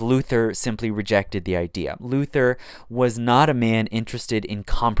 because Luther simply rejected the idea. Luther was not a man interested in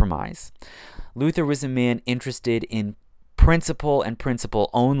compromise. Luther was a man interested in principle and principle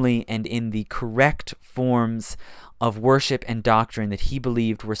only, and in the correct forms of worship and doctrine that he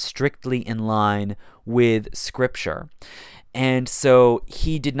believed were strictly in line with Scripture. And so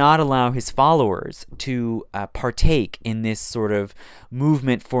he did not allow his followers to partake in this sort of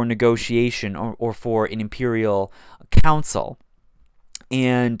movement for negotiation or for an imperial council.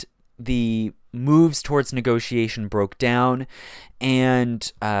 And the moves towards negotiation broke down,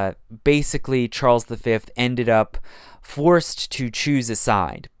 and basically Charles V ended up forced to choose a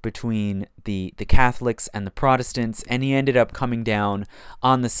side between the Catholics and the Protestants, and he ended up coming down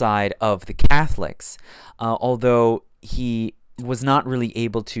on the side of the Catholics, although he was not really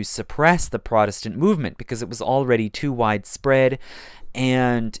able to suppress the Protestant movement because it was already too widespread,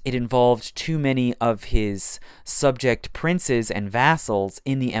 and it involved too many of his subject princes and vassals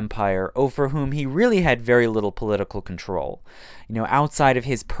in the empire over whom he really had very little political control. Outside of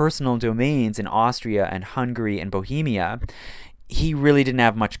his personal domains in Austria and Hungary and Bohemia, he really didn't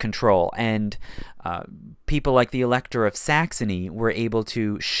have much control, and people like the Elector of Saxony were able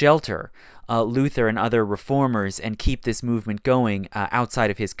to shelter Luther and other reformers and keep this movement going outside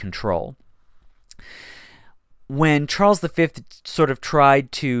of his control. When Charles V sort of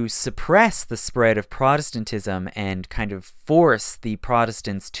tried to suppress the spread of Protestantism and kind of force the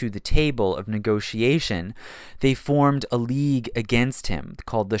Protestants to the table of negotiation, they formed a league against him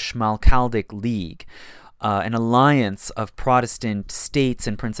called the Schmalkaldic League, an alliance of Protestant states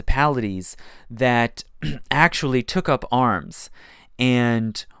and principalities that actually took up arms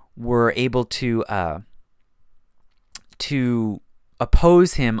and were able to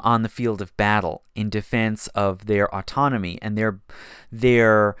oppose him on the field of battle in defense of their autonomy and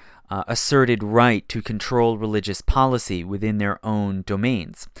their asserted right to control religious policy within their own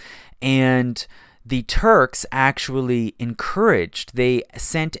domains. And the Turks actually they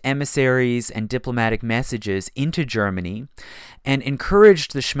sent emissaries and diplomatic messages into Germany and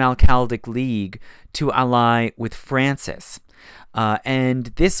encouraged the Schmalkaldic League to ally with Francis. And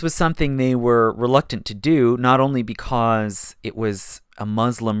this was something they were reluctant to do, not only because it was a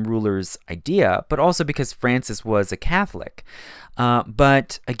Muslim ruler's idea, but also because Francis was a Catholic.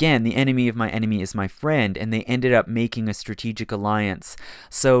 But again, the enemy of my enemy is my friend, and they ended up making a strategic alliance.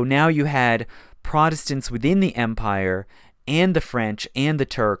 So now you had Protestants within the empire and the French and the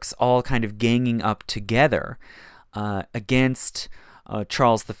Turks all kind of ganging up together against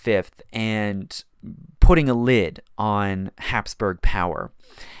Charles V and putting a lid on Habsburg power.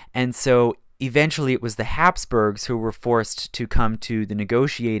 And so eventually it was the Habsburgs who were forced to come to the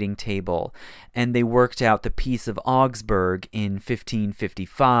negotiating table, and they worked out the Peace of Augsburg in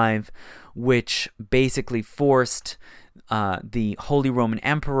 1555, which basically forced the Holy Roman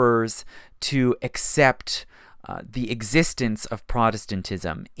Emperors to accept the existence of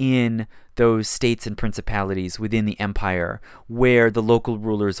Protestantism in those states and principalities within the empire where the local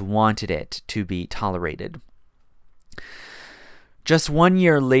rulers wanted it to be tolerated. Just 1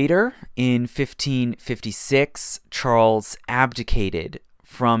 year later, in 1556, Charles abdicated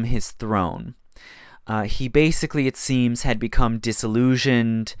from his throne. He basically, it seems, had become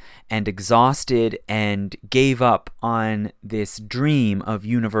disillusioned and exhausted and gave up on this dream of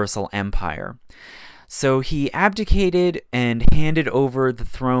universal empire. So he abdicated and handed over the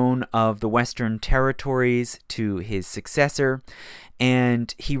throne of the Western Territories to his successor,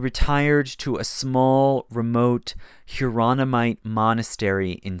 and he retired to a small, remote Huronimite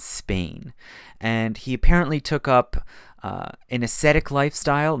monastery in Spain. And he apparently took up an ascetic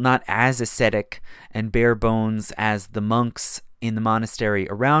lifestyle, not as ascetic and bare bones as the monks in the monastery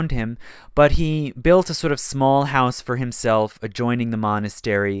around him, but he built a sort of small house for himself adjoining the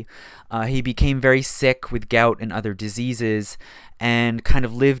monastery. He became very sick with gout and other diseases, and kind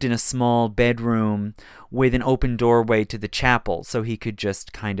of lived in a small bedroom with an open doorway to the chapel, so he could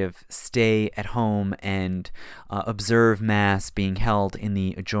just kind of stay at home and observe Mass being held in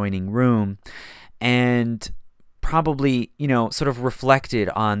the adjoining room, and probably, sort of reflected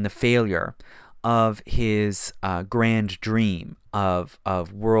on the failure of his grand dream of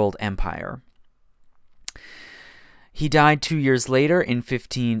world empire. He died 2 years later in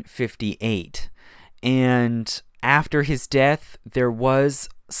 1558, and after his death, there was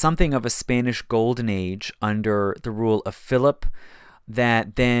something of a Spanish Golden Age under the rule of Philip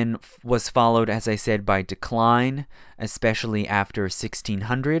that then was followed, as I said, by decline, especially after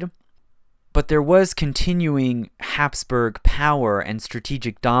 1600. But there was continuing Habsburg power and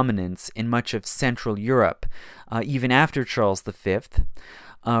strategic dominance in much of Central Europe, even after Charles V.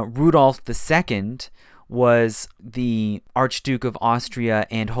 Rudolf II was the Archduke of Austria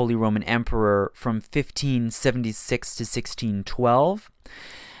and Holy Roman Emperor from 1576 to 1612.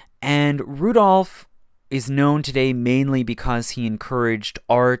 And Rudolf is known today mainly because he encouraged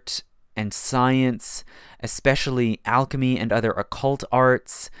art and science, especially alchemy and other occult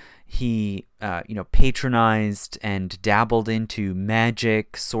arts. He, patronized and dabbled into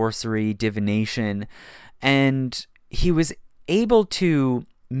magic, sorcery, divination, and he was able to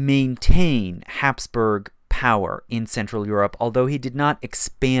maintain Habsburg power in Central Europe, although he did not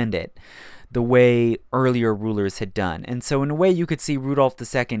expand it the way earlier rulers had done. And so in a way you could see Rudolf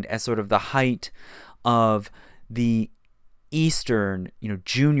II as sort of the height of the Eastern,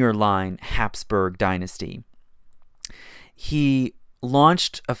 junior line Habsburg dynasty. He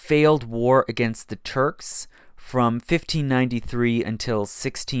launched a failed war against the Turks from 1593 until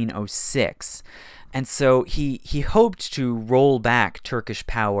 1606. And so he hoped to roll back Turkish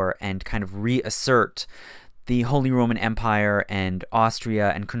power and kind of reassert the Holy Roman Empire and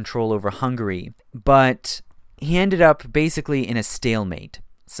Austria and control over Hungary. But he ended up basically in a stalemate.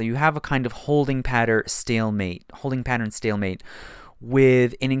 So you have a kind of holding pattern stalemate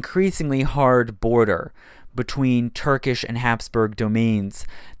with an increasingly hard border between Turkish and Habsburg domains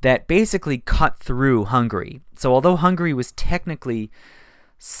that basically cut through Hungary. So although Hungary was technically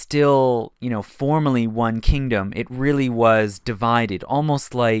still, formally one kingdom, it really was divided,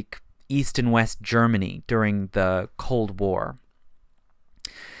 almost like East and West Germany during the Cold War.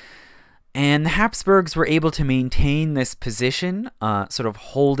 And the Habsburgs were able to maintain this position, sort of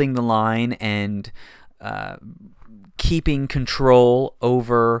holding the line and keeping control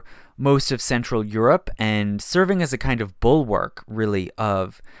over most of Central Europe and serving as a kind of bulwark, really,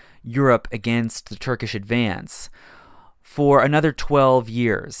 of Europe against the Turkish advance for another 12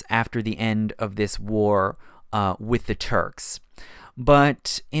 years after the end of this war with the Turks.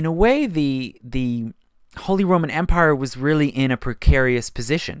 But in a way, the Holy Roman Empire was really in a precarious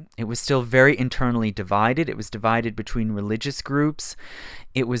position. It was still very internally divided. It was divided between religious groups.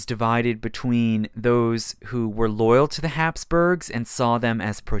 It was divided between those who were loyal to the Habsburgs and saw them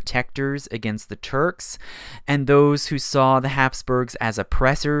as protectors against the Turks, and those who saw the Habsburgs as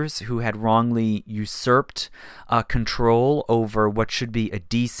oppressors who had wrongly usurped control over what should be a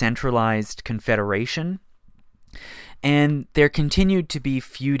decentralized confederation. And there continued to be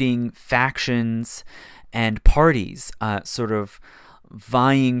feuding factions and parties sort of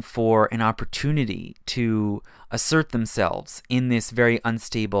vying for an opportunity to assert themselves in this very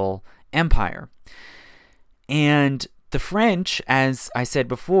unstable empire. And the French, as I said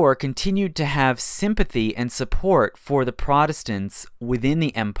before, continued to have sympathy and support for the Protestants within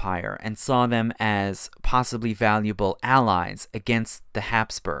the empire and saw them as possibly valuable allies against the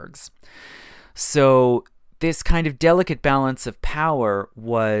Habsburgs. So this kind of delicate balance of power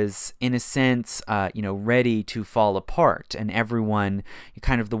was, in a sense, ready to fall apart, and everyone,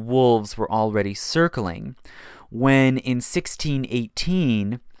 kind of the wolves were already circling, when in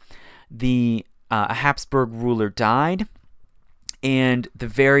 1618, the Habsburg ruler died, and the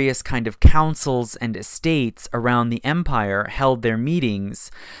various kind of councils and estates around the empire held their meetings,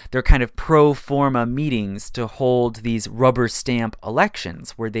 their kind of pro forma meetings, to hold these rubber stamp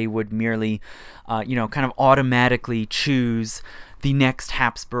elections where they would merely, kind of automatically choose the next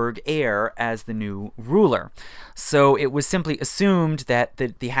Habsburg heir as the new ruler. So it was simply assumed that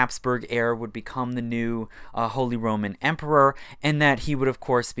the Habsburg heir would become the new Holy Roman Emperor, and that he would, of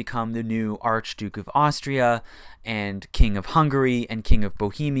course, become the new Archduke of Austria and King of Hungary and King of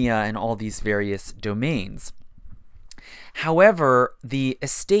Bohemia and all these various domains. However, the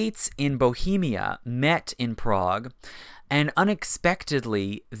estates in Bohemia met in Prague, and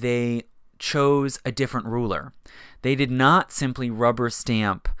unexpectedly they chose a different ruler. They did not simply rubber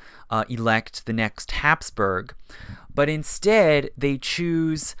stamp elect the next Habsburg, but instead they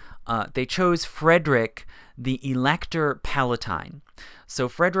chose Frederick the Elector Palatine. So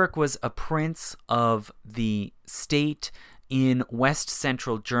Frederick was a prince of the state in West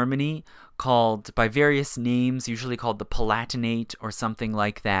Central Germany called by various names, usually called the Palatinate or something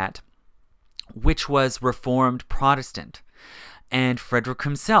like that, which was Reformed Protestant. And Frederick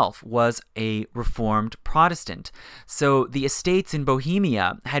himself was a Reformed Protestant. So the estates in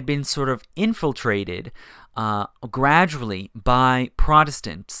Bohemia had been sort of infiltrated gradually by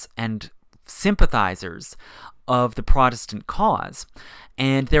Protestants and sympathizers of the Protestant cause.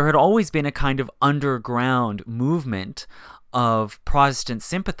 And there had always been a kind of underground movement of Protestant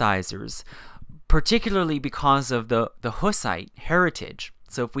sympathizers, particularly because of the Hussite heritage.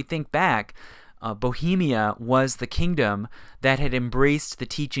 So if we think back, Bohemia was the kingdom that had embraced the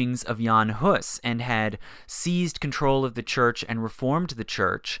teachings of Jan Hus and had seized control of the church and reformed the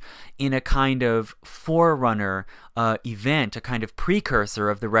church in a kind of forerunner event, a kind of precursor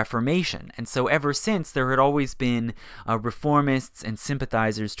of the Reformation. And so ever since, there had always been reformists and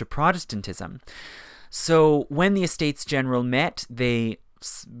sympathizers to Protestantism. So when the Estates General met, they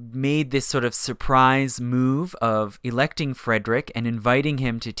made this sort of surprise move of electing Frederick and inviting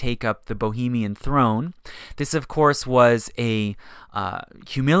him to take up the Bohemian throne. This, of course, was a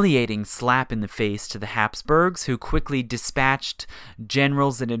humiliating slap in the face to the Habsburgs, who quickly dispatched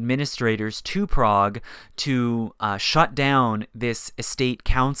generals and administrators to Prague to shut down this estate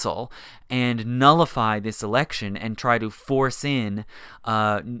council and nullify this election and try to force in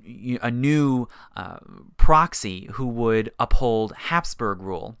a new proxy who would uphold Habsburg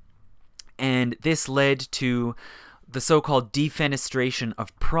rule. And this led to the so-called defenestration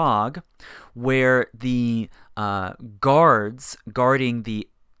of Prague, where the guards guarding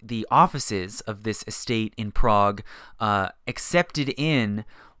the offices of this estate in Prague accepted in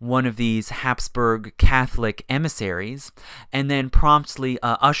one of these Habsburg Catholic emissaries and then promptly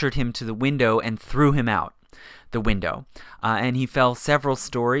ushered him to the window and threw him out the window. And he fell several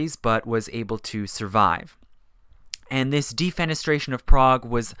stories but was able to survive. And this defenestration of Prague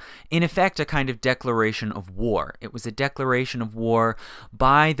was, in effect, a kind of declaration of war. It was a declaration of war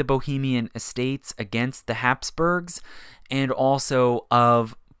by the Bohemian estates against the Habsburgs and also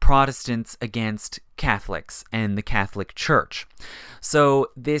of Protestants against Catholics and the Catholic Church. So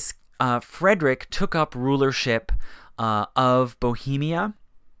this Frederick took up rulership of Bohemia,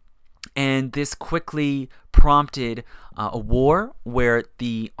 and this quickly prompted a war where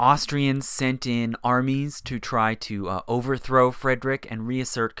the Austrians sent in armies to try to overthrow Frederick and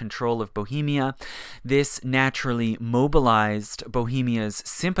reassert control of Bohemia. This naturally mobilized Bohemia's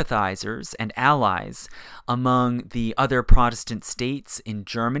sympathizers and allies among the other Protestant states in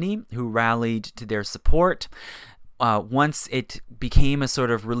Germany who rallied to their support. Once it became a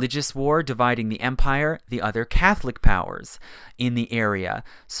sort of religious war dividing the empire, the other Catholic powers in the area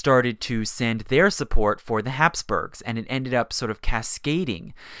started to send their support for the Habsburgs, and it ended up sort of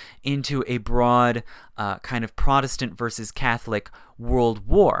cascading into a broad kind of Protestant versus Catholic world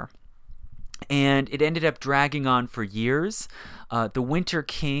war. And it ended up dragging on for years. The Winter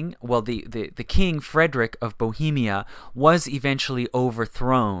King, well, the King Frederick of Bohemia was eventually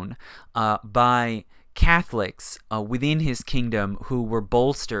overthrown by Catholics within his kingdom who were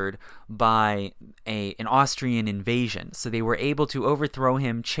bolstered by an Austrian invasion. So they were able to overthrow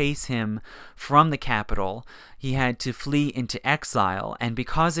him, chase him from the capital. He had to flee into exile, and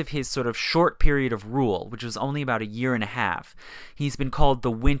because of his sort of short period of rule, which was only about a year and a half, he's been called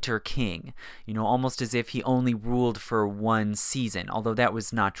the Winter King, almost as if he only ruled for one season, although that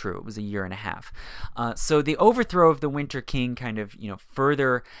was not true. It was a year and a half. So the overthrow of the Winter King kind of,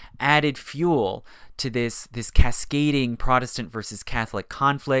 further added fuel to this cascading Protestant versus Catholic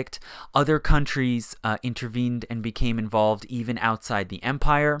conflict. Other countries intervened and became involved even outside the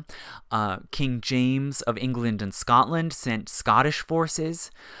empire. King James of England and Scotland sent Scottish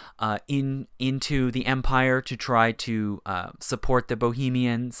forces into the empire to try to support the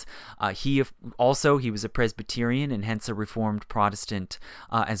Bohemians. He was a Presbyterian and hence a Reformed Protestant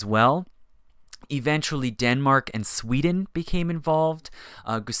as well. Eventually, Denmark and Sweden became involved.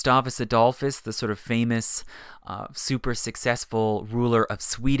 Gustavus Adolphus, the sort of famous, super successful ruler of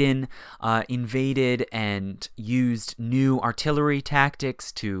Sweden, invaded and used new artillery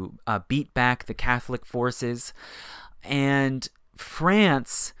tactics to beat back the Catholic forces. And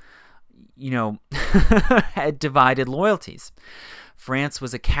France, had divided loyalties. France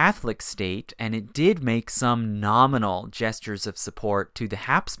was a Catholic state, and it did make some nominal gestures of support to the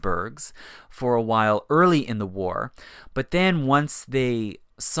Habsburgs for a while early in the war. But then once they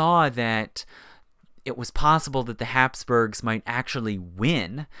saw that it was possible that the Habsburgs might actually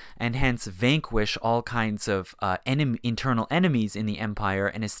win and hence vanquish all kinds of internal enemies in the empire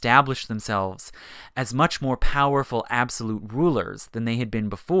and establish themselves as much more powerful absolute rulers than they had been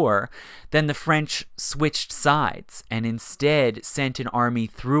before, then the French switched sides and instead sent an army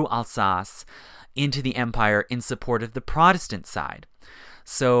through Alsace into the empire in support of the Protestant side.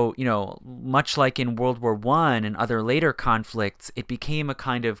 So, much like in World War I and other later conflicts, it became a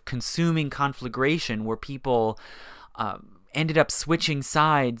kind of consuming conflagration where people ended up switching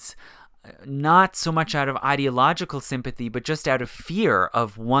sides, not so much out of ideological sympathy, but just out of fear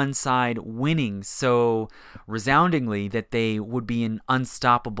of one side winning so resoundingly that they would be an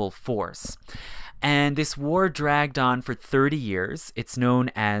unstoppable force. And this war dragged on for 30 years. It's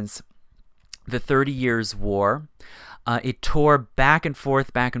known as the 30 Years' War. It tore back and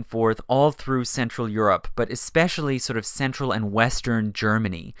forth all through Central Europe, but especially sort of Central and Western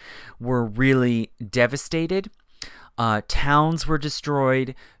Germany were really devastated. Towns were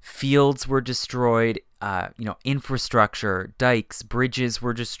destroyed, fields were destroyed, infrastructure, dikes, bridges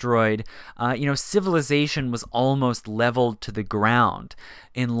were destroyed. Civilization was almost leveled to the ground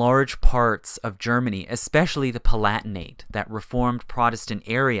in large parts of Germany, especially the Palatinate, that Reformed Protestant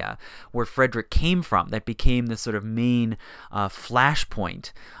area where Frederick came from, that became the sort of main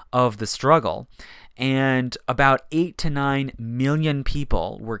flashpoint of the struggle. And about 8 to 9 million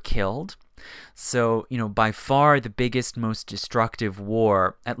people were killed. So, by far the biggest, most destructive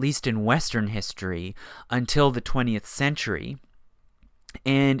war, at least in Western history, until the 20th century.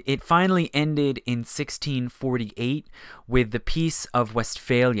 And it finally ended in 1648 with the Peace of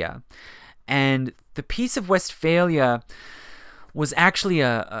Westphalia. And the Peace of Westphalia was actually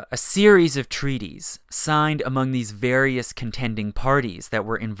a series of treaties signed among these various contending parties that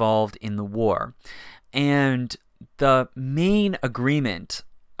were involved in the war. And the main agreement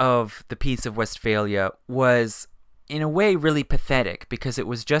of the Peace of Westphalia was, in a way, really pathetic because it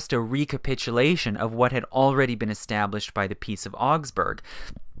was just a recapitulation of what had already been established by the Peace of Augsburg,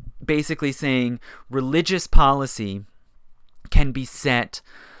 basically saying religious policy can be set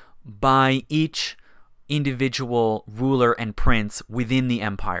by each individual ruler and prince within the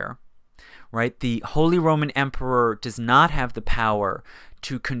empire, right? The Holy Roman Emperor does not have the power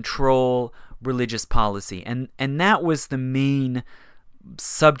to control religious policy, and that was the main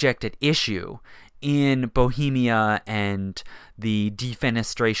subject at issue in Bohemia and the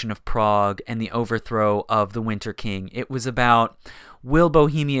defenestration of Prague and the overthrow of the Winter King. It was about, will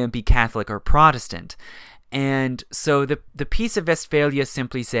Bohemia be Catholic or Protestant? And so the Peace of Westphalia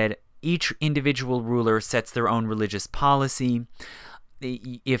simply said each individual ruler sets their own religious policy.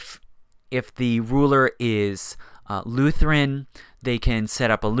 If the ruler is Lutheran, they can set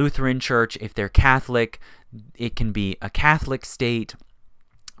up a Lutheran church. If they're Catholic, it can be a Catholic state.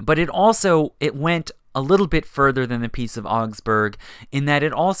 But it went a little bit further than the Peace of Augsburg in that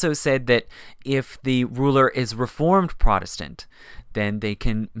it also said that if the ruler is Reformed Protestant, then they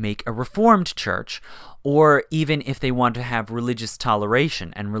can make a Reformed church, or even if they want to have religious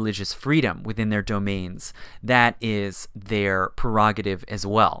toleration and religious freedom within their domains, that is their prerogative as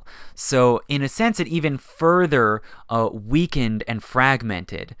well. So in a sense, it even further weakened and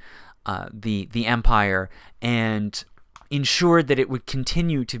fragmented the empire and ensured that it would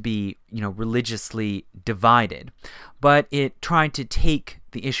continue to be, religiously divided. But it tried to take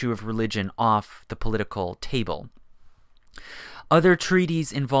the issue of religion off the political table. Other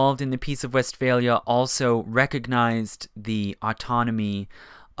treaties involved in the Peace of Westphalia also recognized the autonomy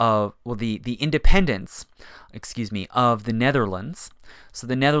of, the independence, of the Netherlands. So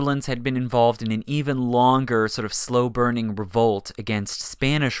the Netherlands had been involved in an even longer sort of slow-burning revolt against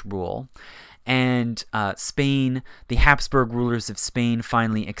Spanish rule. And Spain, the Habsburg rulers of Spain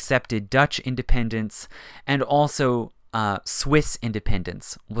finally accepted Dutch independence, and also Swiss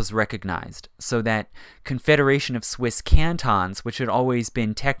independence was recognized, so that Confederation of Swiss cantons, which had always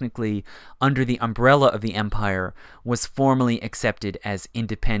been technically under the umbrella of the empire, was formally accepted as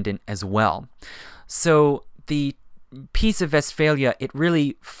independent as well. So the Peace of Westphalia, it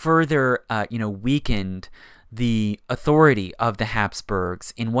really further weakened the authority of the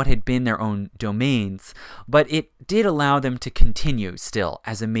Habsburgs in what had been their own domains, but it did allow them to continue still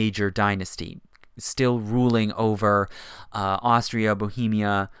as a major dynasty, still ruling over Austria,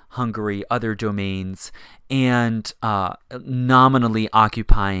 Bohemia, Hungary, other domains, and nominally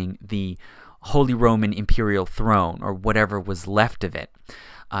occupying the Holy Roman Imperial throne, or whatever was left of it.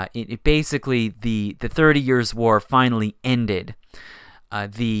 It basically, the 30 Years' War finally ended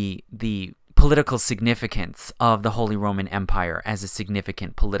the political significance of the Holy Roman Empire as a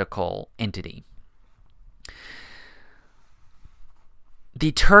significant political entity.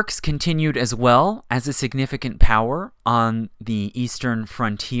 The Turks continued as well as a significant power on the eastern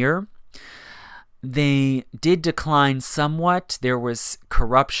frontier. They did decline somewhat. There was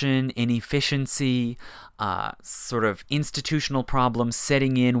corruption, inefficiency, sort of institutional problems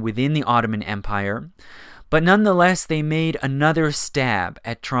setting in within the Ottoman Empire. But nonetheless, they made another stab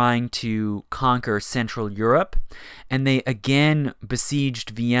at trying to conquer Central Europe, and they again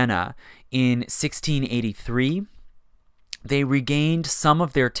besieged Vienna in 1683. They regained some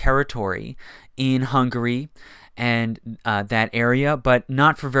of their territory in Hungary and that area, but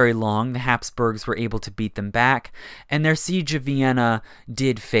not for very long. The Habsburgs were able to beat them back, and their siege of Vienna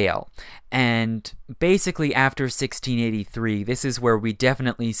did fail. And basically after 1683, this is where we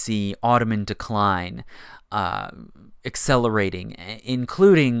definitely see Ottoman decline accelerating,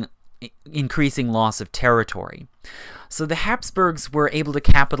 including increasing loss of territory. So the Habsburgs were able to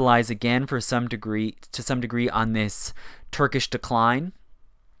capitalize again to some degree on this Turkish decline,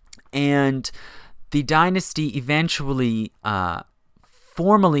 and the dynasty eventually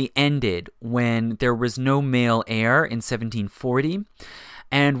formally ended when there was no male heir in 1740,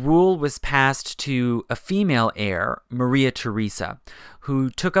 and rule was passed to a female heir, Maria Theresa, who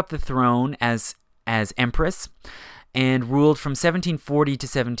took up the throne as empress and ruled from 1740 to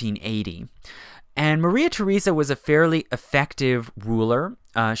 1780. And Maria Theresa was a fairly effective ruler.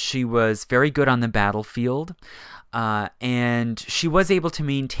 She was very good on the battlefield. And she was able to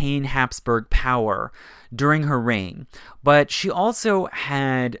maintain Habsburg power during her reign, but she also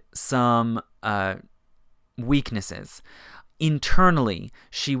had some weaknesses. Internally,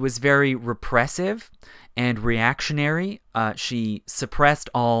 she was very repressive and reactionary. She suppressed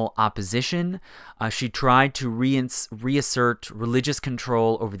all opposition. She tried to reassert religious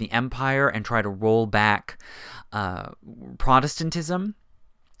control over the empire and try to roll back Protestantism.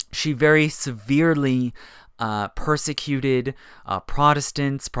 She very severely persecuted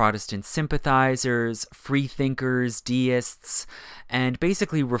Protestants, Protestant sympathizers, freethinkers, deists, and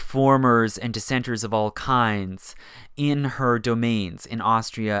basically reformers and dissenters of all kinds in her domains in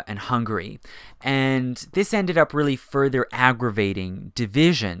Austria and Hungary. And this ended up really further aggravating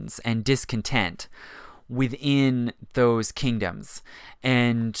divisions and discontent within those kingdoms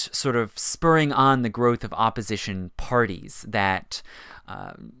and sort of spurring on the growth of opposition parties that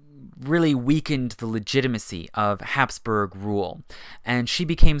really weakened the legitimacy of Habsburg rule, and she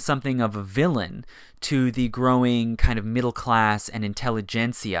became something of a villain to the growing kind of middle class and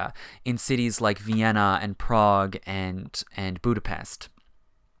intelligentsia in cities like Vienna and Prague and Budapest.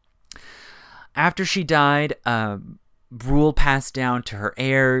 After she died, rule passed down to her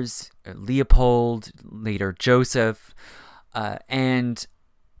heirs, Leopold, later Joseph, and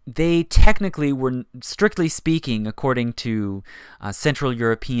they technically were, strictly speaking, according to Central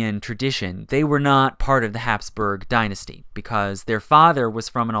European tradition, they were not part of the Habsburg dynasty because their father was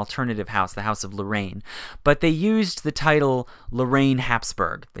from an alternative house, the House of Lorraine. But they used the title Lorraine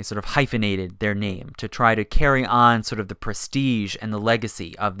Habsburg. They sort of hyphenated their name to try to carry on sort of the prestige and the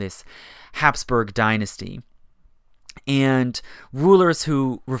legacy of this Habsburg dynasty. And rulers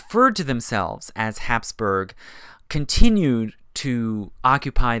who referred to themselves as Habsburg continued to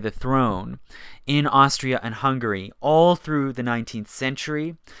occupy the throne in Austria and Hungary all through the 19th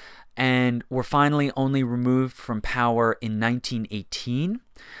century and were finally only removed from power in 1918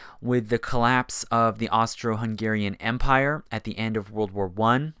 with the collapse of the Austro-Hungarian Empire at the end of World War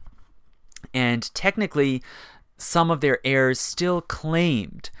I. And technically, some of their heirs still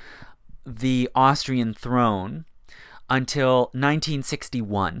claimed the Austrian throne until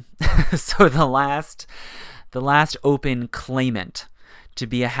 1961. So the last open claimant to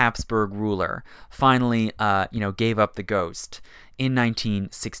be a Habsburg ruler finally, gave up the ghost in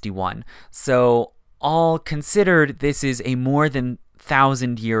 1961. So all considered, this is a more than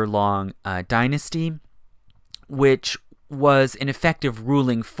 1,000-year-long dynasty, which was an effective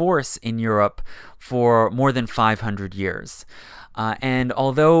ruling force in Europe for more than 500 years. And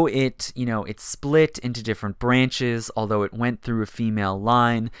although it split into different branches, although it went through a female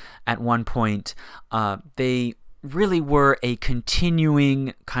line at one point, they really were a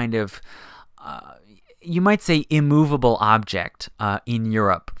continuing kind of, you might say, immovable object in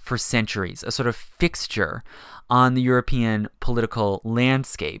Europe for centuries, a sort of fixture on the European political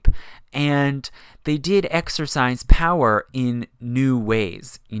landscape. And they did exercise power in new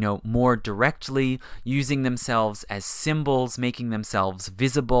ways, more directly, using themselves as symbols, making themselves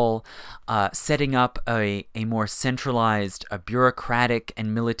visible, setting up a more centralized, bureaucratic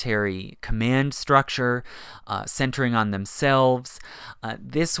and military command structure, centering on themselves.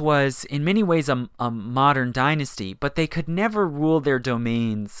 This was, in many ways, a modern dynasty, but they could never rule their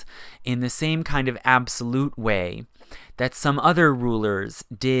domains in the same kind of absolute way that some other rulers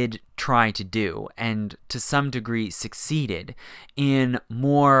did try to do, and to some degree succeeded in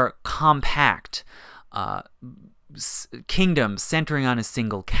more compact kingdoms centering on a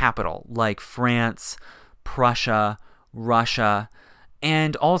single capital, like France, Prussia, Russia,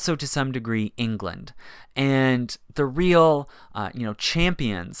 and also to some degree England. And the real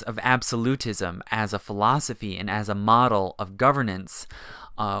champions of absolutism as a philosophy and as a model of governance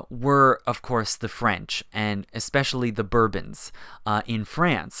were, of course, the French, and especially the Bourbons in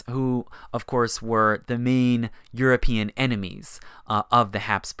France, who, of course, were the main European enemies of the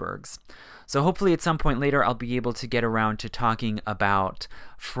Habsburgs. So hopefully at some point later I'll be able to get around to talking about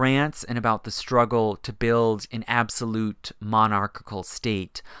France and about the struggle to build an absolute monarchical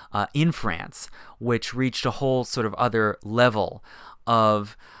state in France, which reached a whole sort of other level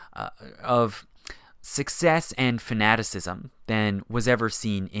of success and fanaticism than was ever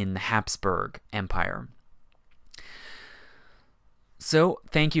seen in the Habsburg Empire. So,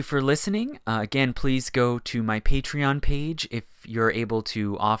 thank you for listening. Again, please go to my Patreon page if you're able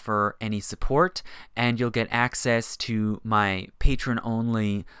to offer any support, and you'll get access to my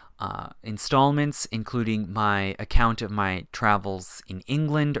patron-only installments, including my account of my travels in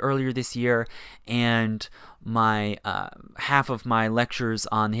England earlier this year, and my half of my lectures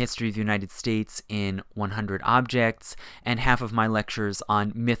on the history of the United States in 100 Objects, and half of my lectures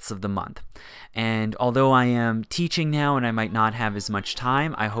on Myths of the Month. And although I am teaching now and I might not have as much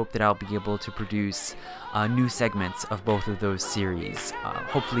time, I hope that I'll be able to produce new segments of both of those series,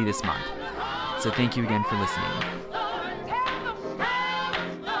 hopefully this month. So thank you again for listening.